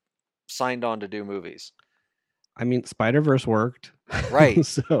are signed on to do movies. I mean, Spider-Verse worked. Right. I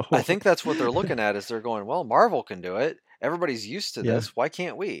So, think that's what they're looking at is they're going, well, Marvel can do it. Everybody's used to yeah, this. Why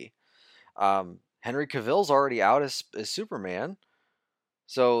can't we? Henry Cavill's already out as Superman,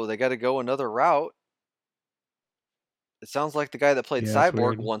 so they got to go another route. It sounds like the guy that played yeah, it's Cyborg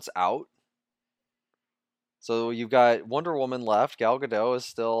weird. wants out. So you've got Wonder Woman left. Gal Gadot is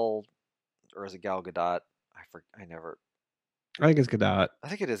still, or is it Gal Gadot? I never. I think it's Godot, I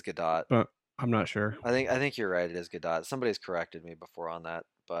think it is Gadot. but I'm not sure. I think you're right. It is Gadot. Somebody's corrected me before on that,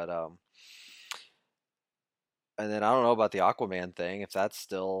 but and then I don't know about the Aquaman thing. If that's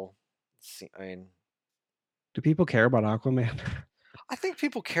still, I mean, Do people care about Aquaman? I think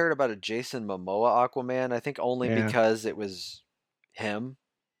people cared about a Jason Momoa Aquaman. I think only Yeah, because it was him.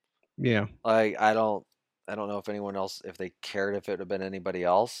 yeah. Like I don't know if anyone else if they cared if it had been anybody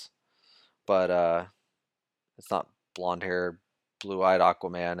else, but it's not blonde haired, blue eyed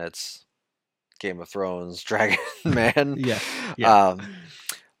Aquaman. It's Game of Thrones Dragon Man. Yeah, yeah. Um,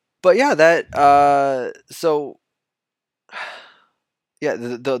 but yeah, that so yeah,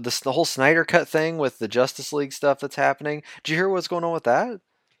 the whole Snyder cut thing with the Justice League stuff that's happening. Did you hear what's going on with that?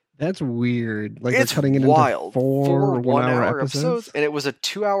 That's weird. Like they're It's cutting it into wild. Four 4 one 1-hour hour episodes, episodes. and it was a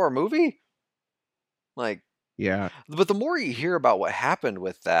 2 hour movie. Like, Yeah. but the more you hear about what happened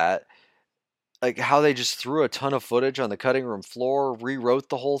with that, like how they just threw a ton of footage on the cutting room floor, rewrote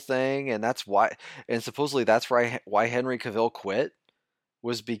the whole thing, and that's why, and supposedly that's why Henry Cavill quit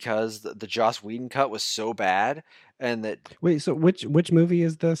was because the Joss Whedon cut was so bad, and that Wait, so which movie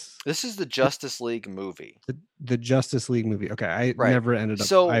is this? this is the It, Justice League movie, the Justice League movie. Okay, right? I've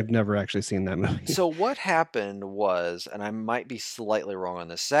So never actually seen that movie. so what happened was, and I might be slightly wrong on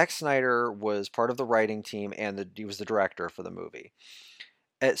this. Zack Snyder was part of the writing team, and he was the director for the movie.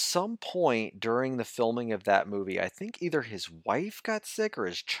 At some point during the filming of that movie, I think either his wife got sick or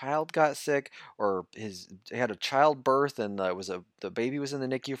his child got sick, or he had a childbirth and the baby was in the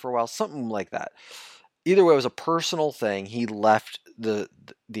NICU for a while, something like that. Either way, it was a personal thing. He left the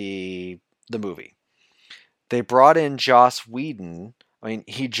the movie. They brought in Joss Whedon. I mean,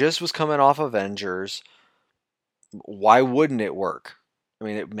 he just was coming off Avengers. Why wouldn't it work? I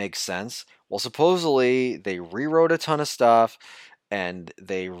mean, it makes sense. Well, supposedly they rewrote a ton of stuff and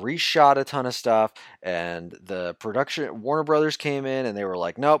they reshot a ton of stuff, and the production Warner Brothers came in and they were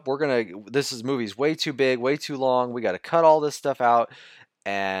like, "Nope, this is movie's way too big, way too long. We got to cut all this stuff out,"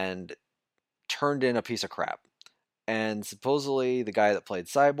 and turned in a piece of crap. And supposedly the guy that played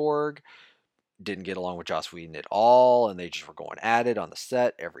Cyborg didn't get along with Joss Whedon at all, and they just were going at it on the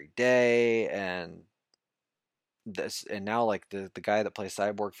set every day, and this, and now like the guy that plays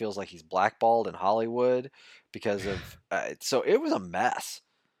Cyborg feels like he's blackballed in Hollywood because of so it was a mess.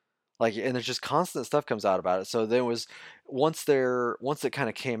 Like, and there's just constant stuff comes out about it. So then it was once it kind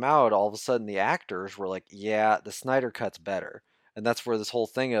of came out, all of a sudden the actors were like, yeah, the Snyder cut's better. And that's where this whole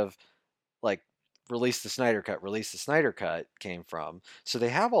thing of like release the Snyder cut came from. So they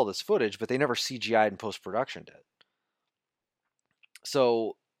have all this footage, but they never CGI'd and post production it.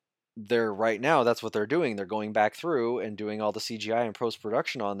 So they're right now, that's what they're doing. They're going back through and doing all the CGI and post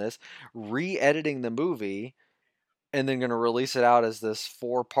production on this, re-editing the movie, and then going to release it out as this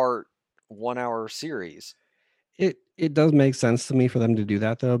 4-part 1 hour series. It does make sense to me for them to do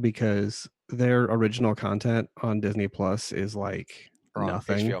that though, because their original content on Disney Plus is like Or on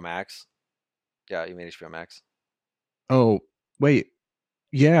nothing. HBO Max. Yeah, you mean HBO Max? Oh, wait.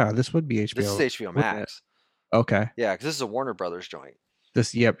 Yeah, this would be This is HBO, HBO wouldn't it? Max. Okay. Yeah, because this is a Warner Brothers joint.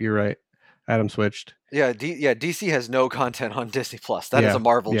 Yep, you're right. Adam switched. Yeah, DC has no content on Disney Plus. That is a Yeah,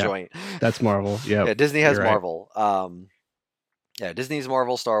 Marvel yeah. joint. That's Marvel. Yep. Yeah, Disney has You're right. Marvel. Yeah, Disney's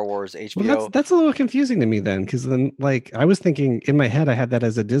Marvel, Star Wars, Well, HBO. that's a little confusing to me then, because then like I was thinking in my head I had that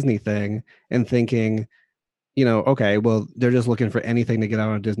as a Disney thing and thinking, okay, well they're just looking for anything to get out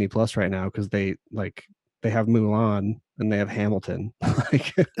on Disney Plus right now because they have Mulan and they have Hamilton.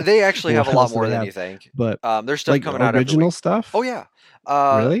 Like, They actually have what a lot else do more they than have? you think. But There's stuff like coming out every original week. stuff? Oh yeah,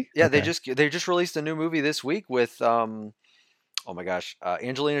 Really? yeah. Okay. They just released a new movie this week with oh my gosh,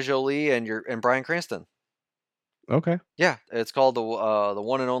 Angelina Jolie and Bryan Cranston. Okay. Yeah, it's called the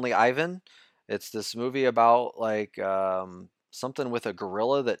one and only Ivan. It's this movie about like something with a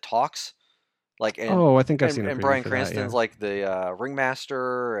gorilla that talks. Like Oh, I think I've seen a and preview Bryan for that. Cranston's Yeah. like the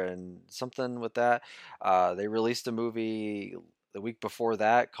ringmaster and something with that. They released a movie the week before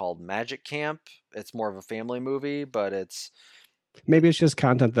that called Magic Camp. It's more of a family movie, but Maybe it's just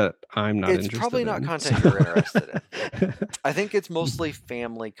content that I'm not it's probably interested not in. content So. you're interested in. I think it's mostly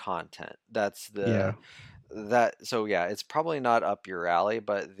family content. That's Yeah. the that so yeah, it's probably not up your alley,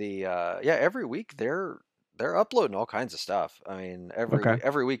 but yeah, every week they're uploading all kinds of stuff. I mean, Okay.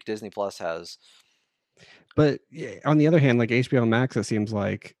 every week Disney Plus has But yeah, on the other hand, like HBO Max, it seems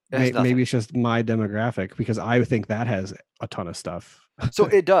like it has maybe nothing. it's just my demographic because I think that has a ton of stuff. So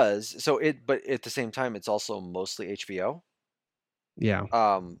it does. But at the same time, it's also mostly HBO. Yeah.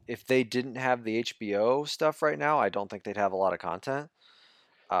 If they didn't have the HBO stuff right now, I don't think they'd have a lot of content.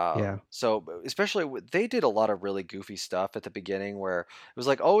 Yeah. So especially they did a lot of really goofy stuff at the beginning where it was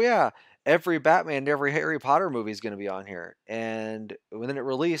like, oh yeah, every Batman, every Harry Potter movie is going to be on here. And when then it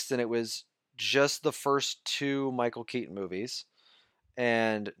released, and it was just the first two Michael Keaton movies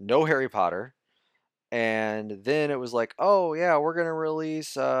and no Harry Potter. And then it was like, oh yeah, we're gonna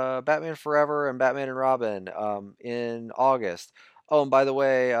release Batman Forever and Batman and Robin in August. Oh, and by the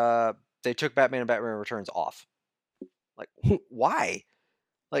way, they took Batman and Batman Returns off. Like, why?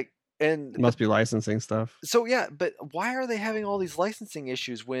 Like, and but Must be licensing stuff. so yeah, but why are they having all these licensing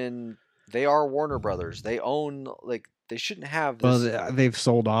issues when they are Warner Brothers? They own like they shouldn't have Well, this. they've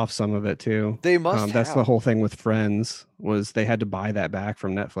sold off some of it too. They must That's the have. whole thing with Friends was they had to buy that back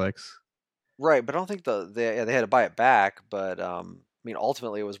from Netflix. Right, but I don't think they had to buy it back. But I mean,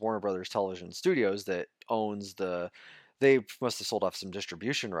 ultimately, it was Warner Brothers Television Studios that owns the. They must have sold off some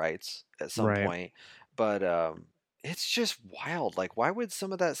distribution rights at some Right. point, but it's just wild. Like, why would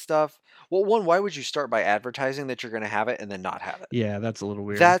some of that stuff? Well, one, why would you start by advertising that you're going to have it and then not have it? Yeah, that's a little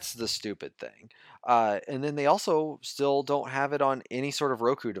weird. That's the stupid thing. And then they also still don't have it on any sort of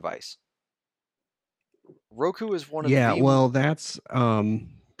Roku device. Roku is one of Yeah, the well, that's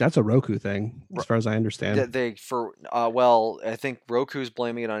a Roku thing, as far as I understand. that they for well, I think Roku's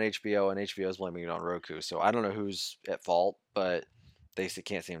blaming it on HBO and HBO is blaming it on Roku. So I don't know who's at fault, but they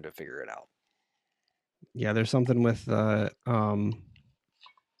can't seem to figure it out. Yeah, there's something with I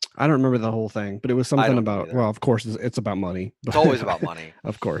don't remember the whole thing, but it was I something don't about, either. well, of course it's about money. It's But always about money.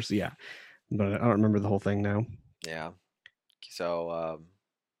 of course, yeah. But I don't remember the whole thing now. Yeah. So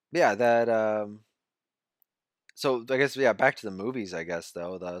yeah, that so I guess yeah, back to the movies, I guess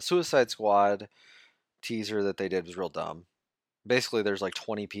though. The Suicide Squad teaser that they did was real dumb. Basically there's like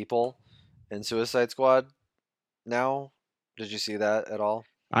 20 people in Suicide Squad now. Did you see that at all?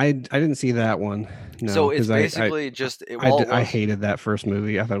 I didn't see that one. No, So it's because basically just well, it I was hated that first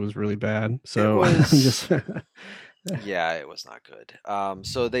movie. I thought it was really bad. it So I'm was just yeah, it was not good.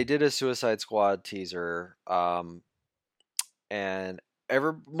 So they did a Suicide Squad teaser, and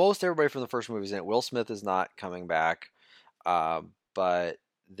most everybody from the first movie is in it. Will Smith is not coming back, but good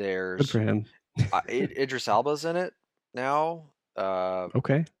there's for him. Idris Elba's in it now.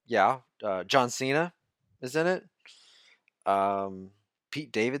 Okay. Yeah, John Cena is in it.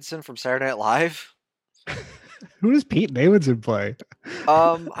 Pete Davidson from Saturday Night Live. Who does Pete Davidson play?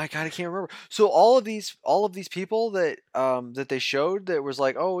 I kind of can't remember. So all of these people that that they showed that was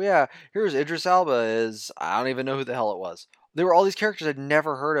like, oh yeah, here's Idris Elba is I don't even know who the hell it was. There were all these characters I'd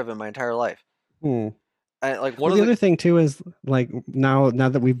never heard of in my entire life. Hmm. And like one Well, of the the other thing too is like now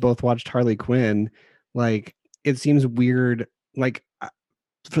that we've both watched Harley Quinn, like it seems weird, like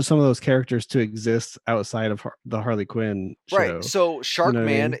for some of those characters to exist outside of the Harley Quinn right, show. so You know what I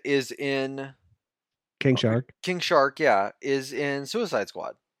Sharkman mean? is in King Shark. King Shark, yeah, is in Suicide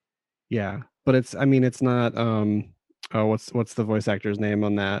Squad. Yeah, but it's I mean it's not oh what's the voice actor's name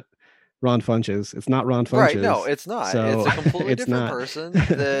on that? Ron Funches. It's not Ron Right, no, Funches. it's not. It's So a completely it's different not. person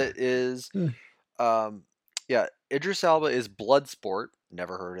that is um yeah, Idris Elba is Bloodsport.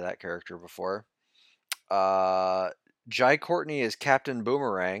 Never heard of that character before. Uh, Jai Courtney is Captain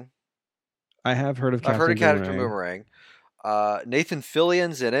Boomerang. I have heard of I've heard Captain of Captain Boomerang. Boomerang. Nathan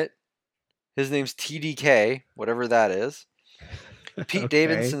Fillion's in it. His name's TDK, whatever that is. Pete Okay.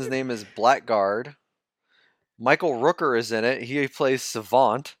 Davidson's name is Blackguard. Michael Rooker is in it. He plays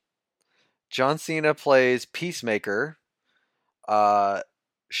Savant. John Cena plays Peacemaker. Uh,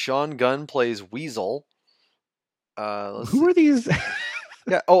 Sean Gunn plays Weasel. Let's Who see. are these?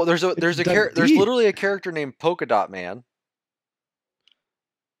 Yeah. Oh, there's Deep. literally a character named Polka Dot Man.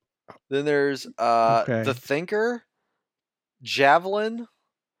 Then there's the Okay. Thinker, Javelin,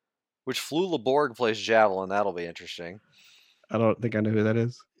 which Flu LeBorg plays Javelin. That'll be interesting. I don't think I know who that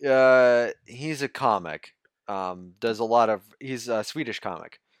is. He's a comic. Does a lot of. He's a Swedish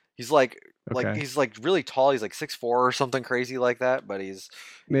comic. He's Okay. he's like really tall. He's like 6'4" or something crazy like that. But he's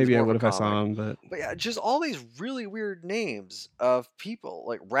Maybe I more of a would if I comic. saw him, but But yeah, just all these really weird names of people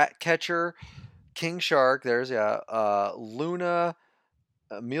like Ratcatcher, King Shark. There's Luna,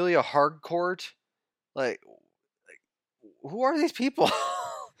 Amelia Harcourt. Like who are these people?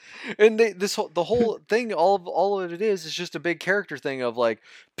 And the whole thing, all of it is just a big character thing of like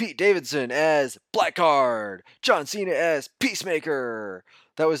Pete Davidson as Blackguard, John Cena as Peacemaker.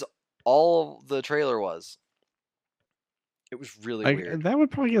 That was all the trailer was. It was really I weird. that would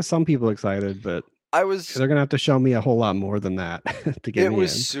probably get some people excited, but I was they're gonna have to show me a whole lot more than that to get It me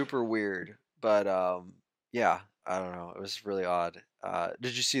was in. super weird, but yeah, I don't know. It was really odd.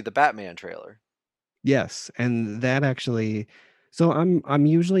 Did you see the Batman trailer? Yes, and that actually so I'm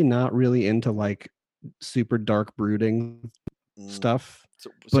usually not really into like super dark brooding Mm, stuff, so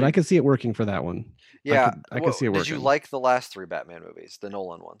but I could see it working for that one. yeah. I could see it Did you working. like the last three Batman movies, the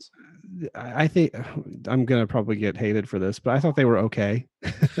Nolan ones? I think I'm gonna probably get hated for this, but I thought they were okay.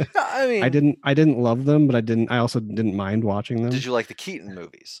 Yeah, I mean, I didn't love them, but I also didn't mind watching did them. you like the Keaton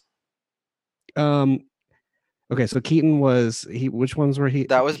movies? Um okay, so Keaton was he which ones were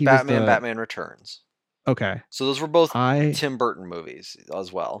That was he was Batman, the Batman Returns. okay. So those were both I Tim Burton movies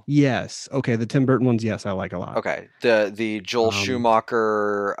as well. yes. Okay, the Tim Burton ones, yes, I like a lot. Okay, the Joel Um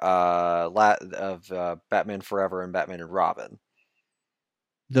Schumacher of Batman Forever and Batman and Robin.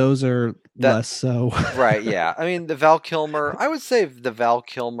 those are That less so. Right, yeah. I mean, the Val Kilmer, I would say the Val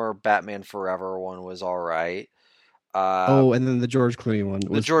Kilmer Batman Forever one was all right. Uh, Oh, and then the George Clooney one the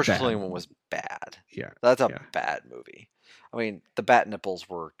was George Clooney bad. one was bad. Yeah. That's a Yeah. bad movie. I mean, the bat nipples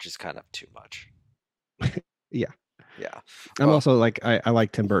were just kind of too much. Yeah. Yeah. I'm Oh, also like I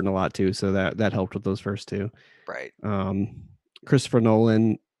like Tim Burton a lot too, so that helped with those first two. right. Christopher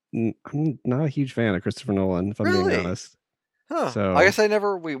Nolan, I'm not a huge fan of Christopher Nolan, if I'm being Really? honest. Huh. I So guess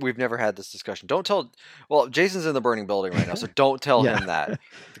we've never had this discussion. Don't tell, well, Jason's in the burning building right now, so don't tell yeah, him that.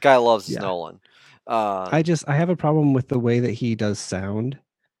 The guy loves his yeah. Nolan. Um, I have a problem with the way that he does sound,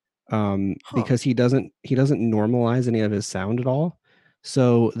 huh. because he doesn't normalize any of his sound at all.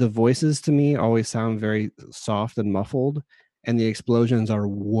 So the voices to me always sound very soft and muffled, and the explosions are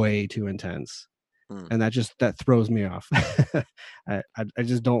way too intense, Hmm. and that throws me off. I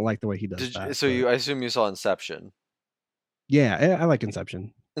just don't like the way he does that. But I assume you saw Inception. yeah, I like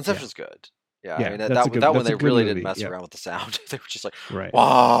Inception. Yeah, Inception's good. Yeah, I yeah, mean that one that's a they good really didn't movie. mess Yep, around with the sound. They were just like, right.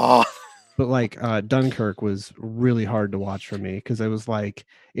 wow. But like Dunkirk was really hard to watch for me because I was like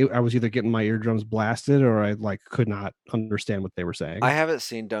I was either getting my eardrums blasted or I like could not understand what they were I saying. haven't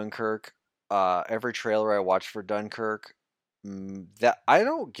seen Dunkirk. Every trailer I watch for Dunkirk, that I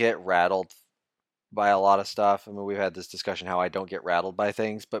don't get rattled by a lot of stuff. I mean, we've had this discussion how I don't get rattled by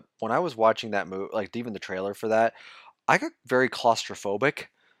things, but when I was watching that movie, like even the trailer for that, I got very claustrophobic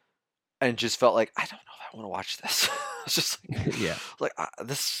and just felt like I don't know if I want to watch this. It's just Yeah.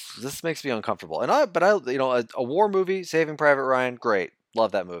 this makes me uncomfortable. And I a war movie, Saving Private Ryan, great,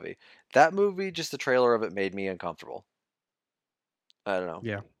 love that movie. That movie, just the trailer of it made me uncomfortable. I don't know.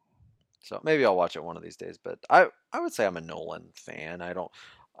 Yeah. So maybe I'll watch it one of these days. But I would say I'm a Nolan fan.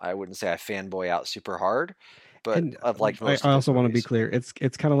 I wouldn't say I fanboy out super hard. but And I've liked I most of his also want to be movies. clear. It's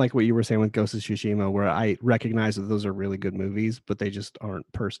kind of like what you were saying with Ghost of Tsushima, where I recognize that those are really good movies, but they just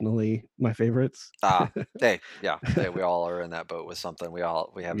aren't personally my favorites. Hey, yeah, hey, we all are in that boat with something. We have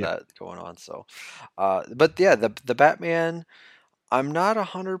Yep. that going on. So, but yeah, the Batman. I'm not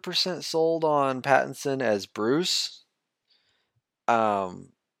 100% sold on Pattinson as Bruce. Um,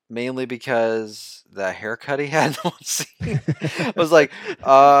 Mainly because the haircut he had in one scene was like,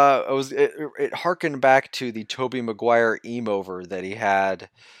 it harkened back to the Tobey Maguire emo-over that he had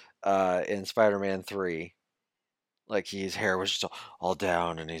in Spider-Man 3. Like his hair was just all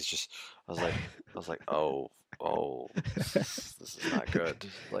down, and I was like, oh, this is not good.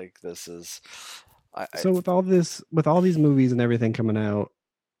 Like this is, I So with all these movies and everything coming out,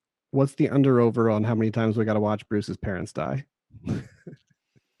 what's the under over on how many times we got to watch Bruce's parents die?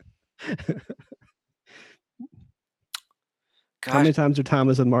 How gosh, many times are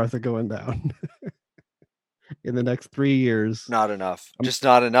Thomas and Martha going down in the next 3 years? not enough. I'm Just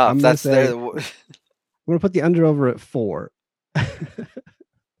not enough. I'm gonna That's say there. I'm gonna put the under over at 4.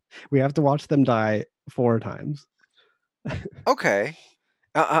 We have to watch them die 4 times. Okay.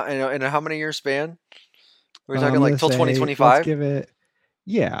 In a how many year span? We're talking I'm like gonna till say let's 2025? give it.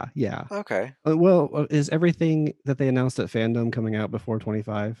 Yeah, yeah. Okay. Well, is everything that they announced at Fandom coming out before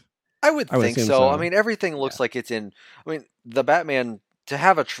 25? I would I would think assume so. I so. mean, everything Yeah. looks like it's in. I mean, the Batman to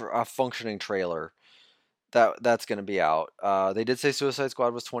have a functioning trailer that's going to be out. They did say Suicide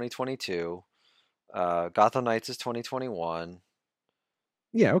Squad was 2022. Gotham Knights is 2021.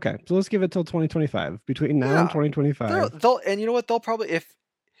 Yeah, okay. So let's give it till 2025. Between now and Yeah, 2025. they'll and you know what? They'll probably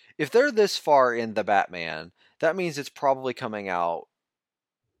if they're this far in the Batman, that means it's probably coming out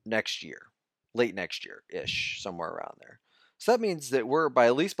next year, late next year ish, somewhere around there. So that means that we're by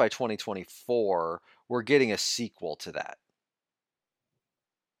at least by 2024, we're getting a sequel to that.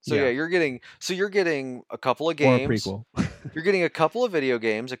 So yeah, Yeah. you're getting a couple of Or a games, prequel. you're getting a couple of video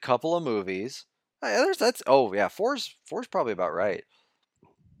games, a couple of movies. That's oh yeah, four's probably about right.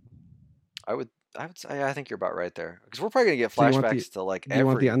 I would I would say I think you're about right there because we're probably gonna get So you want the flashbacks to like do you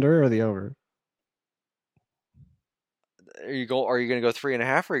want the every. under or the over? Are you gonna go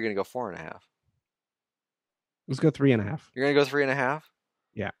 3.5 or are you gonna go 4.5? Let's go 3.5. You're gonna go 3.5.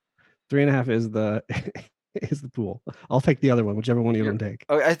 Yeah. 3.5 is the is the pool. I'll take the other one, whichever one you You're don't take.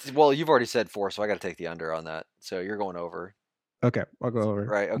 well, you've already said 4, so I got to take the under on that. So you're going over. Okay, I'll go over.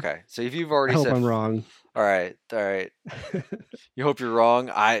 Right, okay. So if you've I already hope said I'm wrong. all right, all right. You hope you're wrong.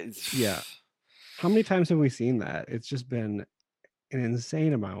 Yeah. How many times have we seen that? It's just been an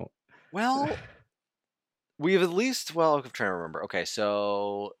insane amount. Well, we've at least well, I'm trying to remember. Okay,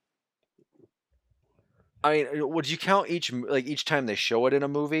 so I mean, would you count each time they show it in a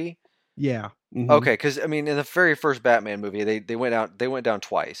movie? Yeah. Mm-hmm. Okay, because I mean, in the very first Batman movie, they went down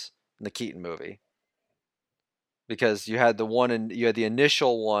twice in the Keaton movie because you had you had the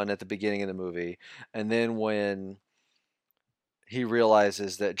initial one at the beginning of the movie, and then when he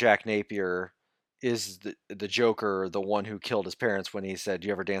realizes that Jack Napier is the Joker, the one who killed his parents when he said, "Do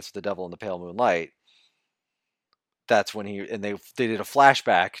you ever dance with the devil in the pale moonlight?" That's when they did a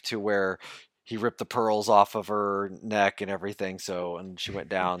flashback to where he ripped the pearls off of her neck and everything. So and she went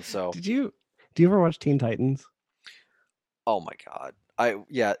down. So Do you ever watch Teen Titans? oh my god,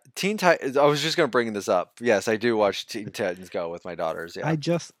 Teen Titans. I was just gonna bring this up. Yes, I do watch Teen Titans Go with my daughters. Yeah. I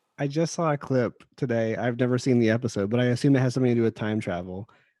just saw a clip today. I've never seen the episode, but I assume it has something to do with time travel,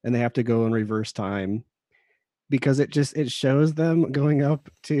 and they have to go in reverse time because it shows them going up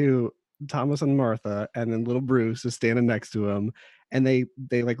to Thomas and Martha, and then little Bruce is standing next to him, and they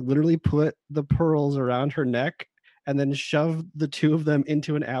like literally put the pearls around her neck and then shove the two of them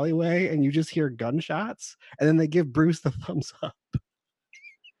into an alleyway, and you just hear gunshots, and then they give Bruce the thumbs up.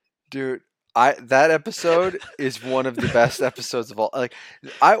 Dude, I that episode is one of the best episodes of all. Like,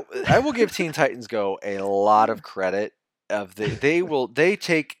 I will give Teen Titans Go a lot of credit. They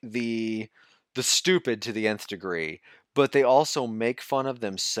take the stupid to the nth degree, but they also make fun of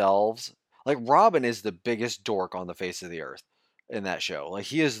themselves. Like Robin is the biggest dork on the face of the earth in that show. Like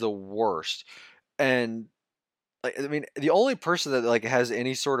he is the worst, and like I mean, the only person that like has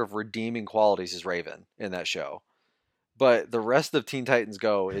any sort of redeeming qualities is Raven in that show. But the rest of Teen Titans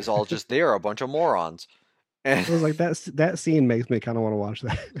Go is all just they are a bunch of morons. And I was like, that scene makes me kind of want to watch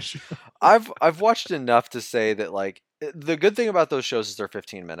that show. I've watched enough to say that like the good thing about those shows is they're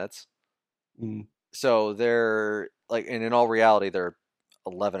 15 minutes. Mm, So they're like and in all reality they're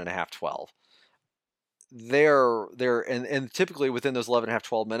 11 and a half, 12. They're and typically within those 11 and a half,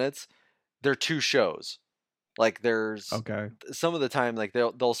 12 minutes, they're two shows. Like there's okay. some of the time like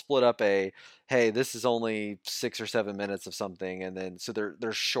they'll split up a hey, this is only 6 or 7 minutes of something and then so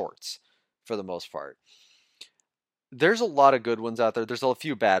they're shorts for the most part. there's a lot of good ones out there. There's a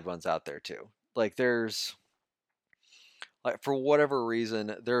few bad ones out there too. Like there's like for whatever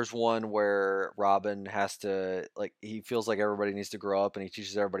reason, there's one where Robin has to like he feels like everybody needs to grow up and he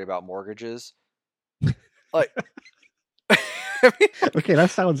teaches everybody about mortgages. Like I mean, Okay, that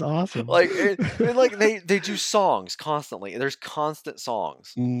sounds awesome. like they do songs constantly. There's constant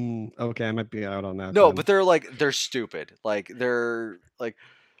songs. Okay, I might be out on that No, then. but they're stupid. Like they're like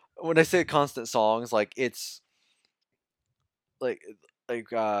when I say constant songs, like it's like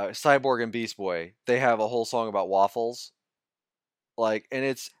Cyborg and Beast Boy. They have a whole song about waffles. Like and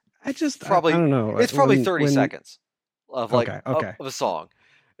I don't know. it's probably 30 seconds of like Okay, okay. of a song.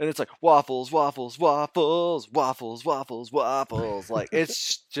 And it's like waffles, waffles, waffles, waffles, waffles, waffles. Like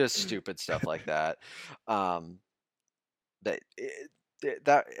it's just stupid stuff like that. Um,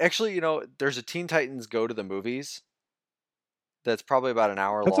 that actually, there's a Teen Titans Go to the Movies that's probably about an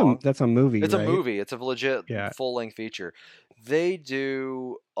hour long. That's a movie, It's a right? movie. It's a legit Yeah. full length feature. They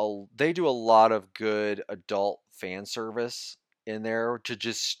do a lot of good adult fan service in there to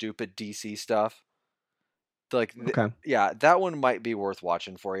just stupid DC stuff. Like Okay. yeah, that one might be worth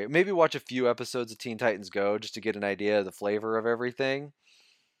watching for you. Maybe watch a few episodes of Teen Titans Go just to get an idea of the flavor of everything.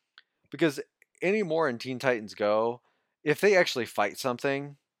 Because anymore in Teen Titans Go, if they actually fight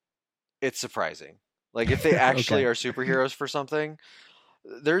something, it's surprising. Like if they actually Okay. are superheroes for something,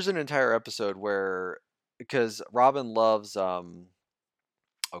 there's an entire episode where because Robin loves oh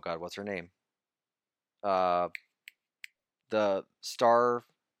god, what's her name? Uh the Star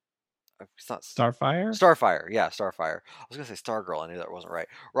it's not Starfire? Starfire, yeah, Starfire. I was gonna say Stargirl. I knew that wasn't right.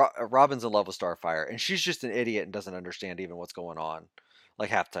 Robin's in love with Starfire, and she's just an idiot and doesn't understand even what's going on.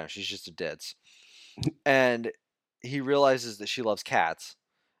 Like half the time, she's just a ditz. And he realizes that she loves cats,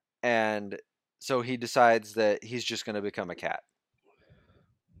 and so he decides that he's just gonna become a cat,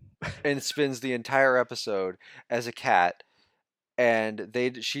 and spends the entire episode as a cat. And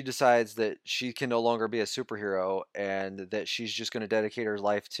she decides that she can no longer be a superhero and that she's just going to dedicate her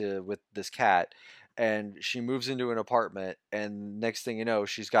life to with this cat, and she moves into an apartment, and next thing you know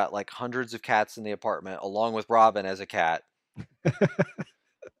she's got like hundreds of cats in the apartment along with Robin as a cat,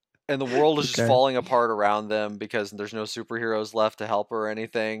 and the world is just Okay. falling apart around them because there's no superheroes left to help her or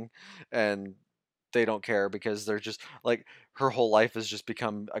anything, and they don't care because they're just like her whole life has just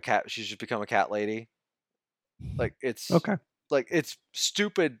become a cat. She's just become a cat lady. Like Okay. it's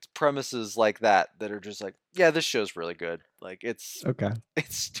stupid premises like that are just like, yeah, this show's really good. Like it's Okay.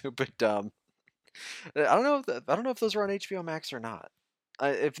 it's stupid dumb. I don't know if those are on HBO Max or not.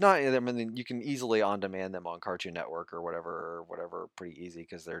 If not, I mean, you can easily on demand them on Cartoon Network or whatever, pretty easy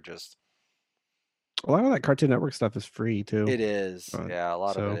because they're just. A lot of that Cartoon Network stuff is free too. It is, yeah, a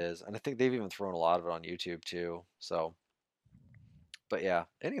lot of it So, is, and I think they've even thrown a lot of it on YouTube too. So, but yeah.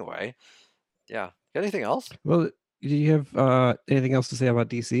 Anyway, yeah. Got anything else? well, do you have anything else to say about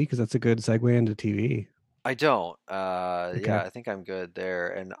DC? Because that's a good segue into TV. I don't. Yeah, Okay. I think I'm good there.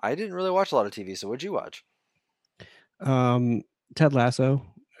 And I didn't really watch a lot of TV, so what'd you watch? Um, Ted Lasso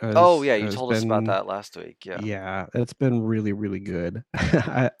Oh, yeah, you has told us about been, that last week. Yeah. yeah, it's been really, really good.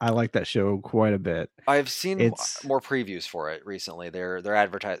 I like that show quite a bit. I've seen It's more previews for it recently. They're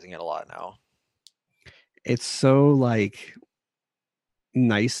advertising it a lot now. it's so like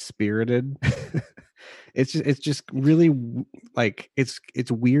nice spirited. It's just really like it's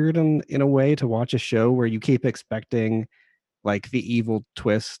weird in a way to watch a show where you keep expecting like the evil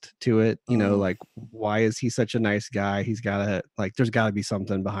twist to it, Mm. like why is he such a nice guy? He's gotta like there's gotta be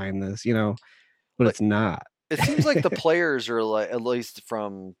something behind this, but Like it's not. it seems like the players are like, at least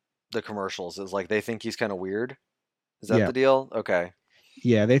from the commercials, is like they think he's kind of weird. Is that Yeah. the deal? Okay.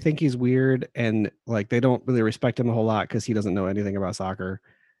 Yeah, they think he's weird and like they don't really respect him a whole lot because he doesn't know anything about soccer.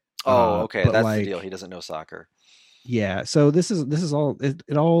 Oh, okay. But That's the deal. like He doesn't know soccer. yeah, so this is all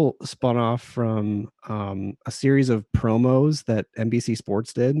it all spun off from a series of promos that NBC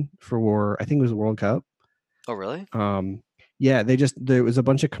Sports did for I think it was the World Cup. Oh, really? Um yeah, there was a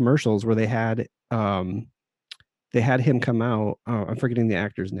bunch of commercials where they had him come out. Oh, I'm forgetting the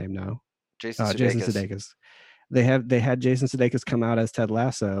actor's name now. Jason Jason Sudeikis. Sudeikis. They had Jason Sudeikis come out as Ted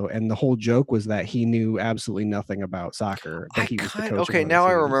Lasso, and the whole joke was that he knew absolutely nothing about soccer, but he was the coach of Okay, one of the now I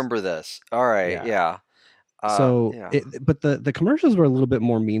teams. remember this. All right, Yeah. yeah. So, Yeah. but the commercials were a little bit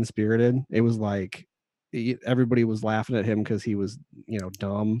more mean spirited. It was like everybody was laughing at him because he was,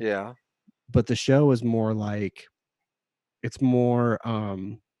 dumb. Yeah. But the show is more like it's more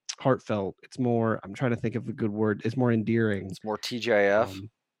heartfelt. It's more. I'm trying to think of a good word. It's more endearing. It's more TGIF. Um,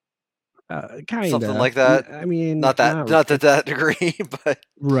 Something kinda. like that. I mean, Not that not to that degree, but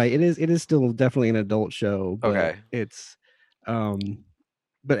right. It is still definitely an adult show, but okay. it's, um,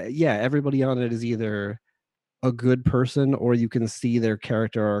 but yeah, everybody on it is either a good person, or you can see their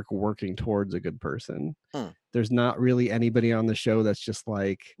character arc working towards a good person. There's not really anybody on the show that's just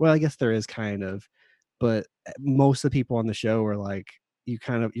like, well, I guess there is kind of, but most of the people on the show are like, you're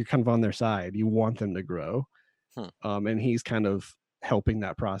kind of on their side. You want them to grow. And he's kind of helping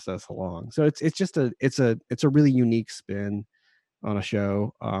that process along. So it's just it's a really unique spin on a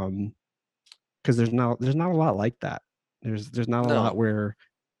show. Because there's not a lot like that. There's not a lot where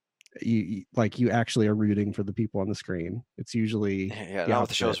you actually are rooting for the people on the screen. It's usually not with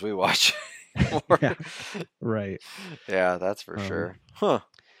the shows we watch. Yeah, right. Yeah, that's for sure. Huh.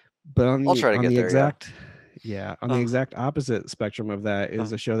 But I'll try to get there. On the Oh. exact opposite spectrum of that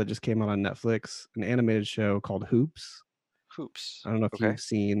is a show that just came out on Netflix, an animated show called Hoops. Hoops. I don't know if you've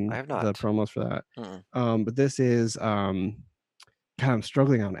seen I have not. the promos for that. But this is God, I'm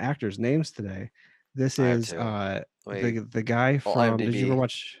struggling on actors' names today. This is the guy from IMDb. Did you ever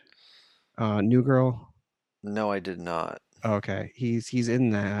watch New Girl? No, I did not. Okay, he's in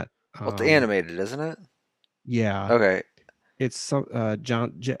that. Well, it's animated, isn't it? Yeah. Okay. It's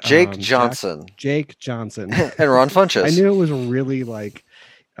Jake Johnson. Jake Johnson. And Ron Funches. I knew it was really like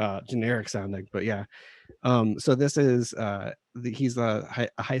generic sounding, but yeah. So this is he's a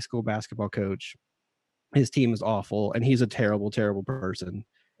high school basketball coach. His team is awful, and he's a terrible person.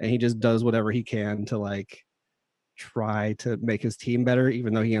 And he just does whatever he can to like try to make his team better,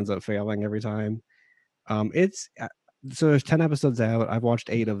 even though he ends up failing every time. It's so there's 10 episodes out. I've watched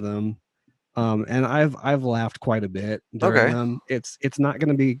 8 of them. And I've laughed quite a bit during them. It's not going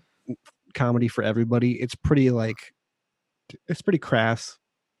to be comedy for everybody. It's pretty crass.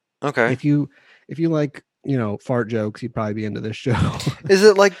 Okay. If you like, fart jokes, you'd probably be into this show. Is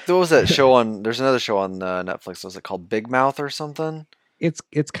it like, what was that show on? There's another show on Netflix. Was it called Big Mouth or something?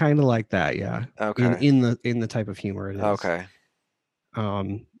 It's kind of like that, yeah. Okay. In the type of humor it is. Okay.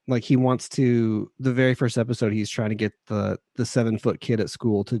 Like he wants to. The very first episode, he's trying to get the 7-foot kid at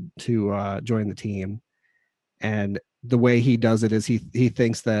school to join the team, and the way he does it is he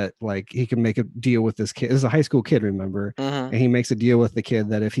thinks that like he can make a deal with this kid. This is a high school kid, remember? And he makes a deal with the kid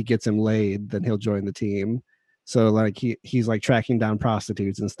that if he gets him laid, then he'll join the team. So like he's like tracking down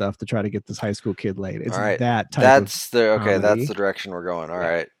prostitutes and stuff to try to get this high school kid laid. It's that type. That's the direction we're going. All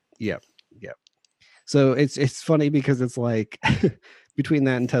right. Yep. So it's funny because it's like between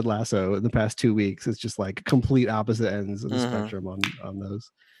that and Ted Lasso in the past 2 weeks, it's just like complete opposite ends of the spectrum on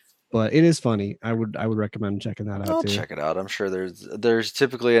those. But it is funny. I would recommend checking that out. I'll check it out. I'm sure there's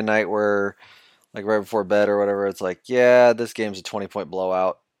typically a night where, like right before bed or whatever, it's like, yeah, this game's a 20-point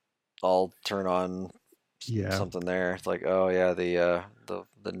blowout. I'll turn on something there. It's like, oh yeah, the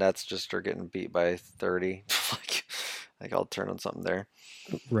Nets just are getting beat by 30. like I'll turn on something there.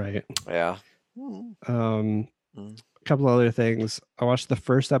 Right. Yeah. A couple other things. I watched the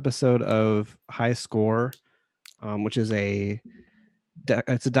first episode of High Score, which is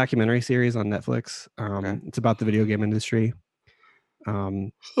it's a documentary series on Netflix. It's about the video game industry.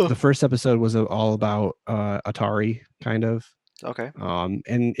 The first episode was all about Atari, kind of. Okay.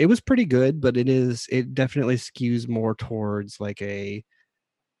 And it was pretty good, but it definitely skews more towards like a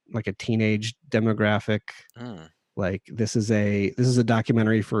teenage demographic. Like this is a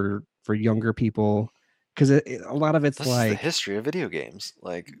documentary for younger people, because a lot of it's this like is the history of video games,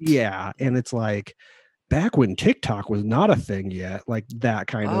 like and it's like back when TikTok was not a thing yet, like that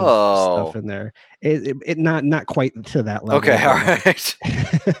kind of stuff in there. It not quite to that level. Okay, all right.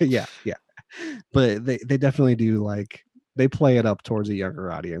 yeah, but they definitely do, like they play it up towards a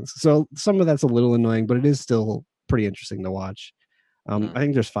younger audience. So some of that's a little annoying, but it is still pretty interesting to watch. I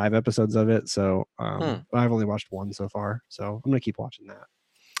think there's 5 episodes of it, so I've only watched 1 so far, so I'm gonna keep watching that.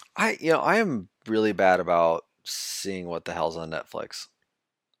 I am really bad about seeing what the hell's on Netflix.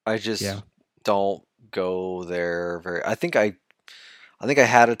 I just don't go there I think I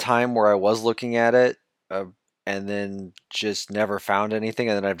had a time where I was looking at it and then just never found anything,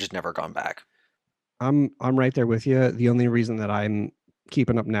 and then I've just never gone back. I'm right there with you. The only reason that I'm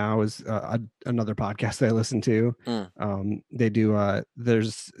keeping up now is another podcast that I listen to. They do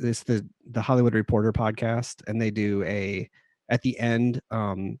there's the Hollywood Reporter podcast, and they do at the end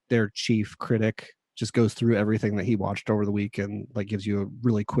their chief critic just goes through everything that he watched over the week and like gives you a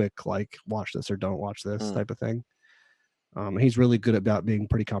really quick like watch this or don't watch this type of thing. He's really good about being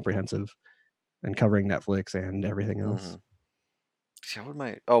pretty comprehensive and covering Netflix and everything else. See,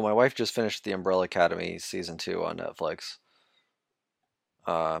 my wife just finished The Umbrella Academy season 2 on Netflix.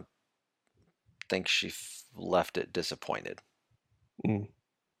 Think she left it disappointed.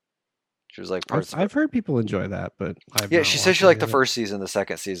 She was like, I've heard people enjoy that, but she said she liked the first season. The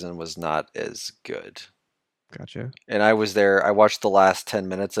second season was not as good. Gotcha. And I was there. I watched the last 10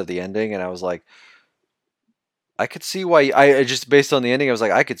 minutes of the ending, and I was like, I could see why. I just based on the ending, I was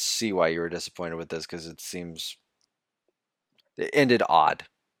like, I could see why you were disappointed with this because it ended odd.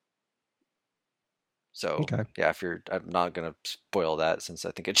 So Okay. yeah, if you're, I'm not gonna spoil that since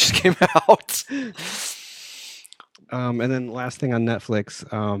I think it just came out. And then last thing on Netflix,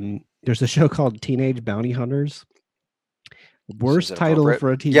 there's a show called Teenage Bounty Hunters. Seems Worst title inappropriate.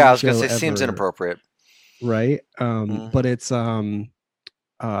 for a Yeah, I TV was gonna show say seems ever, inappropriate. right? But Hmm.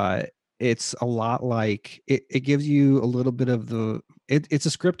 uh it's a lot like it gives you a little bit of it's a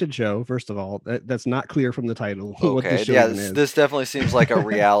scripted show, first of all. That's not clear from the title what this Okay, show yeah, even this, is. this definitely seems like a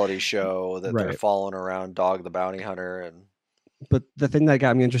reality show that they're Right. following around Dog the Bounty Hunter and But the thing that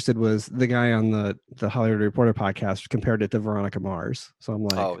got me interested was the guy on the Hollywood Reporter podcast compared it to Veronica Mars. So I'm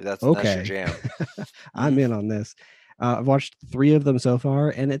like, oh, that's your okay, jam. I'm Hmm. in on this. I've watched 3 of them so far,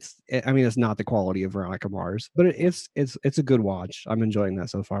 and I mean, it's not the quality of Veronica Mars, but it's a good watch. I'm enjoying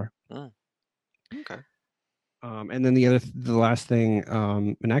that so far. Mm, okay. And then the last thing,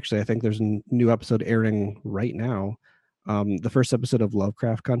 and actually, I think there's a new episode airing right now. The first episode of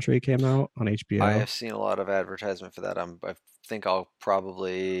Lovecraft Country came out on I HBO. have seen a lot of advertisement for that. I think I'll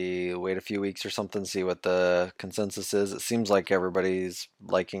probably wait a few weeks or something, see what the consensus is. It seems like everybody's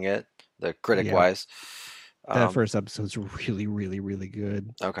liking it, the critic Yeah, wise. that Um, first episode's really, really, really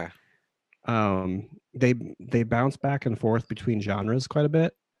good. okay. They bounce back and forth between genres quite a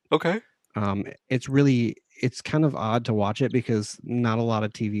bit. Okay. It's kind of odd to watch it because not a lot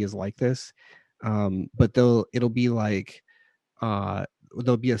of TV is like this. But it'll be like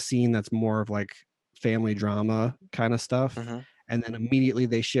there'll be a scene that's more of like family drama kind of stuff, Hmm. and then immediately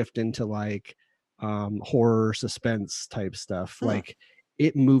they shift into like horror suspense type stuff. Hmm. Like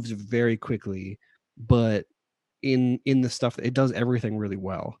it moves very quickly, but in the stuff it does everything really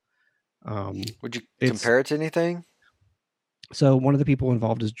well. Would you It's compare it to anything? So one of the people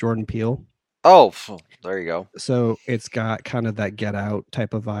involved is Jordan Peele. Oh, there you go. So it's got kind of that Get Out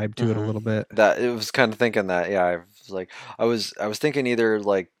type of vibe to it a Hmm. little bit. That it was kind of thinking that. Yeah, I was like, I was thinking either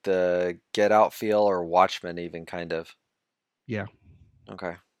like the Get Out feel or Watchmen, even kind of. Yeah.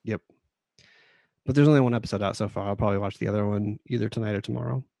 Okay. Yep. But there's only one episode out so far. I'll probably watch the other one either tonight or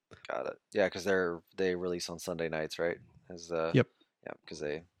tomorrow. Got it. Yeah, because they release on Sunday nights, right? As Yep. yeah, because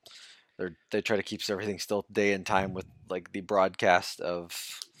they try to keep everything still day and time with like the broadcast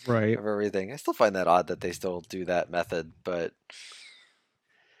Right. of everything. I still find that odd that they still do that method, but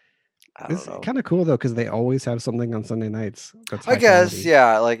I don't It's know. kind of cool though because they always have something on Sunday nights that's I high guess quality.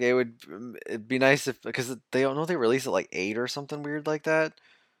 yeah, like it'd be nice if because they don't know they release it like 8 or something weird like that.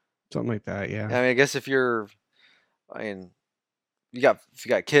 Something like that. Yeah. I mean, I guess I mean, if you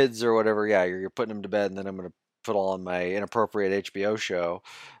got kids or whatever, yeah, you're putting them to bed, and then I'm gonna put on my inappropriate HBO show.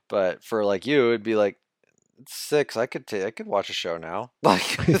 But for like you, it'd be like it's 6. I could watch a show now.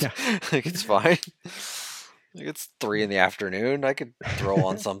 Like Yeah. like it's fine. Like it's 3 in the afternoon. I could throw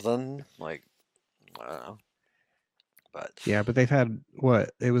on something like I don't know. But Yeah. But they've had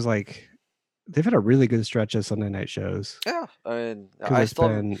what? It was like they've had a really good stretch of Sunday night shows yeah, I mean, because it's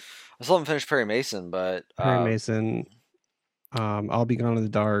been I still haven't finished Perry Mason, but Perry Mason, I'll Be Gone in the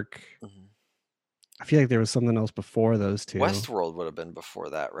Dark. mhm. I feel like there was something else before those two. Westworld would have been before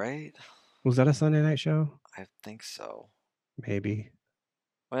that, right? Was that a Sunday night show? I think so. Maybe.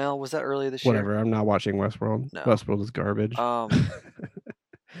 Well, was that earlier this year? Whatever. I'm not watching Westworld. No. Westworld is garbage. Um,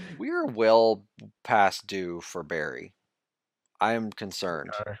 we're well past due for Barry. I am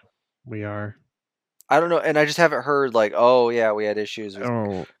concerned. We are. I don't know, and I just haven't heard like, oh yeah, we had issues with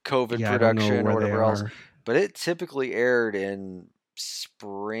Oh, COVID yeah. I don't know production or where they whatever else, are. but it typically aired in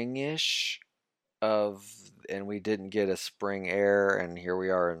springish of, and we didn't get a spring air, and here we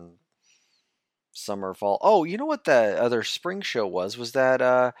are in summer fall. Oh, you know what the other spring show was? Was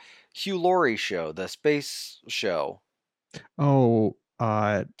that Hugh Laurie show, the space show? Oh,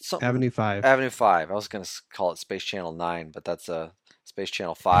 Something Avenue 5. Avenue 5. I was going to call it Space Channel 9, but that's a Space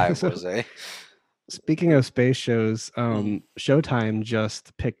Channel 5 So, was a speaking of space shows, mm, Showtime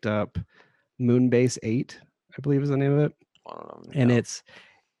just picked up Moonbase 8, I believe is the name of it. I don't know, And yeah.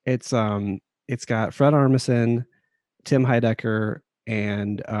 it's got Fred Armisen, Tim Heidecker,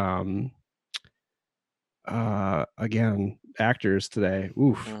 and again, actors today.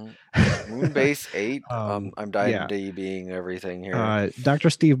 Oof. Mm. Moonbase 8. I'm dying Yeah. to being everything here. Dr.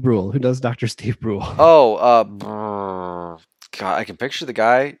 Steve Brule. Who does Dr. Steve Brule? Oh, God, I can picture the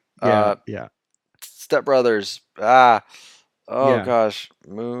guy. Yeah. Step Brothers. Ah. Oh Yeah. gosh,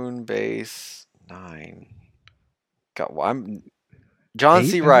 Moonbase 9. God, I'm John 8, C.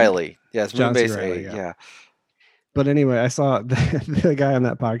 I think? Riley. Yes, John C. Moonbase Reilly, 8. yeah. Yeah. But anyway, I saw the guy on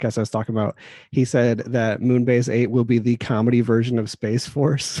that podcast I was talking about. He said that Moonbase 8 will be the comedy version of Space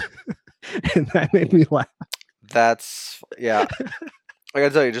Force. And that made me laugh. That's yeah. I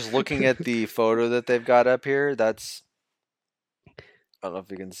gotta tell you, just looking at the photo that they've got up here, that's I don't know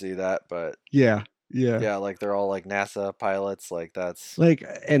if you can see that, but Yeah, yeah. yeah, like they're all like NASA pilots. Like that's Like,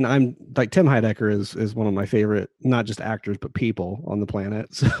 and I'm like Tim Heidecker is one of my favorite, not just actors but people on the planet.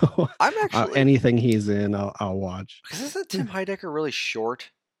 So I'm actually anything he's in, I'll watch. because isn't Tim Heidecker really short?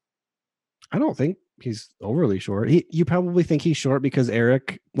 I don't think he's overly short. You probably think he's short because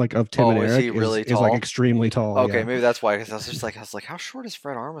Eric, like of Tim and Oh, is he Eric, really is like tall? extremely tall. Okay, Yeah, maybe that's why. Because I was like, how short is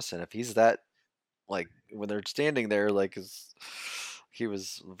Fred Armisen? If he's that like when they're standing there, like is he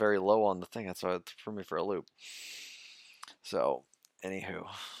was very low on the thing. That's why it threw me for a loop. So, anywho,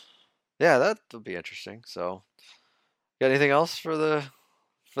 yeah, that would be interesting. So, got anything else for the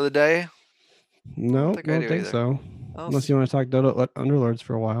day? I don't no, think I don't do think either. so. Unless Else, you want to talk Dota Underlords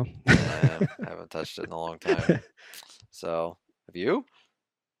for a while. I haven't touched it in a long time. So, have you?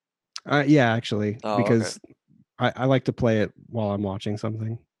 Yeah, actually, Oh, okay. because I like to play it while I'm watching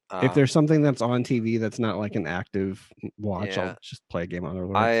something. If Uh, there's something that's on TV that's not like an active watch, yeah. I'll just play a game on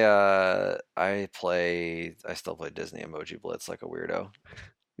Underlords. I still play Disney Emoji Blitz like a weirdo.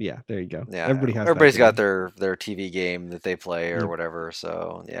 Yeah, there you go. Yeah, Everybody has that everybody's got game. their TV game that they play or Yep. whatever.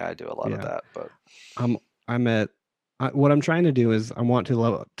 So yeah, I do a lot of Yeah. that. But I'm at what I'm trying to do is I want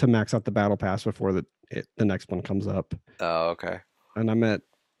to max out the battle pass before the next one comes up, oh, okay. and I'm at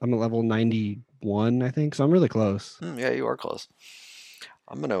level 91, I think, so I'm really close. Yeah, you are close.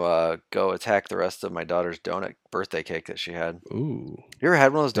 I'm gonna go attack the rest of my daughter's donut birthday cake that she had. Ooh, You ever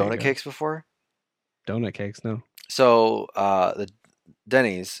had one of those there you donut go. cakes before? Donut cakes, no. So the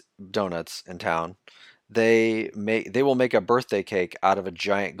Denny's donuts in town, they will make a birthday cake out of a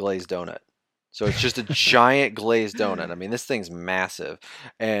giant glazed donut. So it's just a giant glazed donut. I mean, this thing's massive.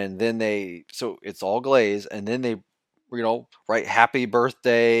 And then so it's all glazed, and then they, write happy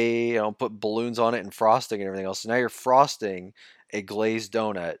birthday, put balloons on it and frosting and everything else. So now you're frosting a glazed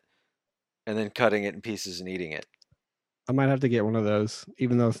donut and then cutting it in pieces and eating it. I might have to get one of those,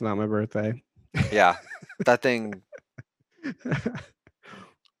 even though it's not my birthday. Yeah, that thing,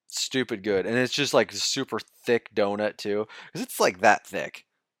 stupid good. And it's just like super thick donut too, because it's like that thick.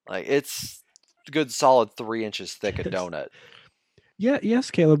 Like it's a good solid 3 inches thick a donut. Yeah, yes,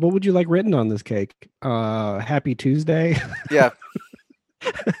 Caleb. What would you like written on this cake? Happy Tuesday. Yeah.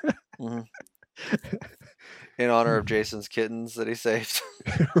 hmm In honor of Jason's kittens that he saved.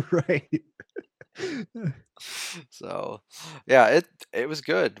 Right. So, yeah, it was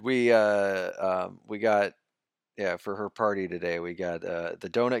good. We got, yeah, for her party today. We got the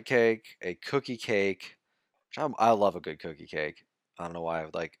donut cake, a cookie cake. Which I love a good cookie cake. I don't know why I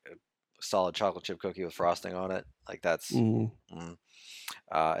would like a solid chocolate chip cookie with frosting on it. Like that's, Mm. mm.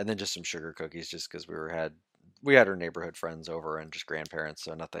 And then just some sugar cookies, just because we had our neighborhood friends over and just grandparents,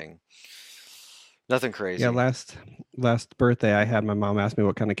 so nothing Yeah, crazy. last birthday I had my mom asked me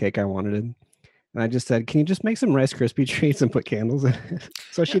what kind of cake I wanted, and I just said, "Can you just make some Rice Krispie treats and put candles in it?"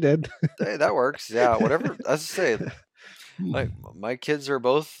 So Yeah, she did. hey, that works. Yeah, whatever. As I say, my kids are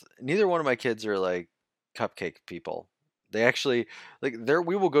both. Neither one of my kids are like cupcake people. They actually like there.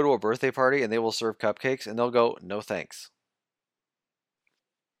 We will go to a birthday party and they will serve cupcakes and they'll go, no thanks.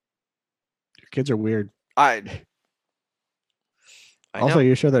 Kids are weird. I I Also, know.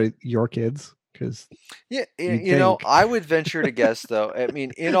 you're sure they're your kids? Because Yeah, you'd think. I would venture to guess though. I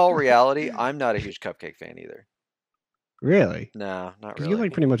mean, in all reality, I'm not a huge cupcake fan either. Really? No, not Because you really.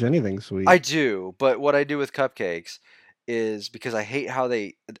 like pretty much anything sweet. I do, but what I do with cupcakes is because I hate how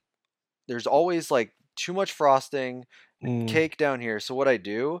there's always like too much frosting, Mm. cake down here. So what I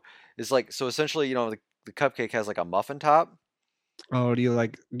do is like so essentially, the cupcake has like a muffin top. Oh, do you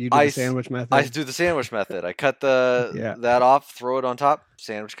do I the s- sandwich I method? do the sandwich method. I cut the Yeah. that off, throw it on top,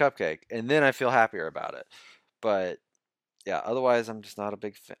 sandwich cupcake, and then I feel happier about it. But yeah, otherwise I'm just not a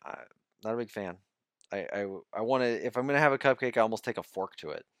big fan. Not a big fan. I want to if I'm gonna have a cupcake, I almost take a fork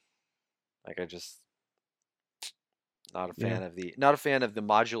to it. Like I just Yeah. not a fan of the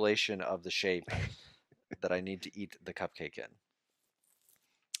modulation of the shape that I need to eat the cupcake in.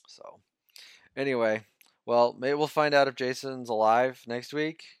 So anyway, well, maybe we'll find out if Jason's alive next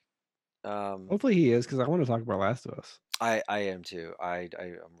week. Hopefully he is, because I want to talk about Last of Us. I am too. I'm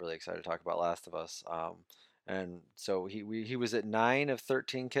really excited to talk about Last of Us. And so he was at 9 of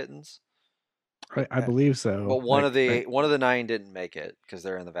 13 kittens. I believe so. Well, one of the nine didn't make it because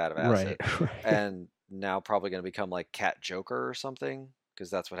they're in the vat of Right. acid, and now probably going to become like Cat Joker or something because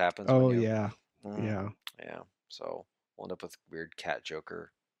that's what happens when Oh you. yeah. Mm, Yeah. yeah, so we'll end up with weird Cat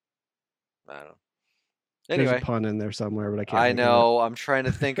Joker. I don't know. There's a Anyway, pun in there somewhere, but I can't I think of it. know I'm trying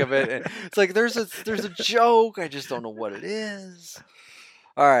to think of it. And it's like there's a joke. I just don't know what it is.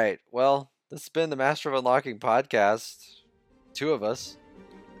 All right. Well, This has been the Master of Unlocking podcast. 2 of us.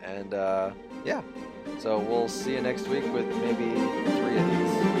 And yeah. So we'll see you next week with maybe 3 of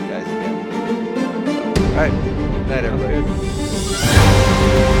these guys again. All right. Good night, everybody.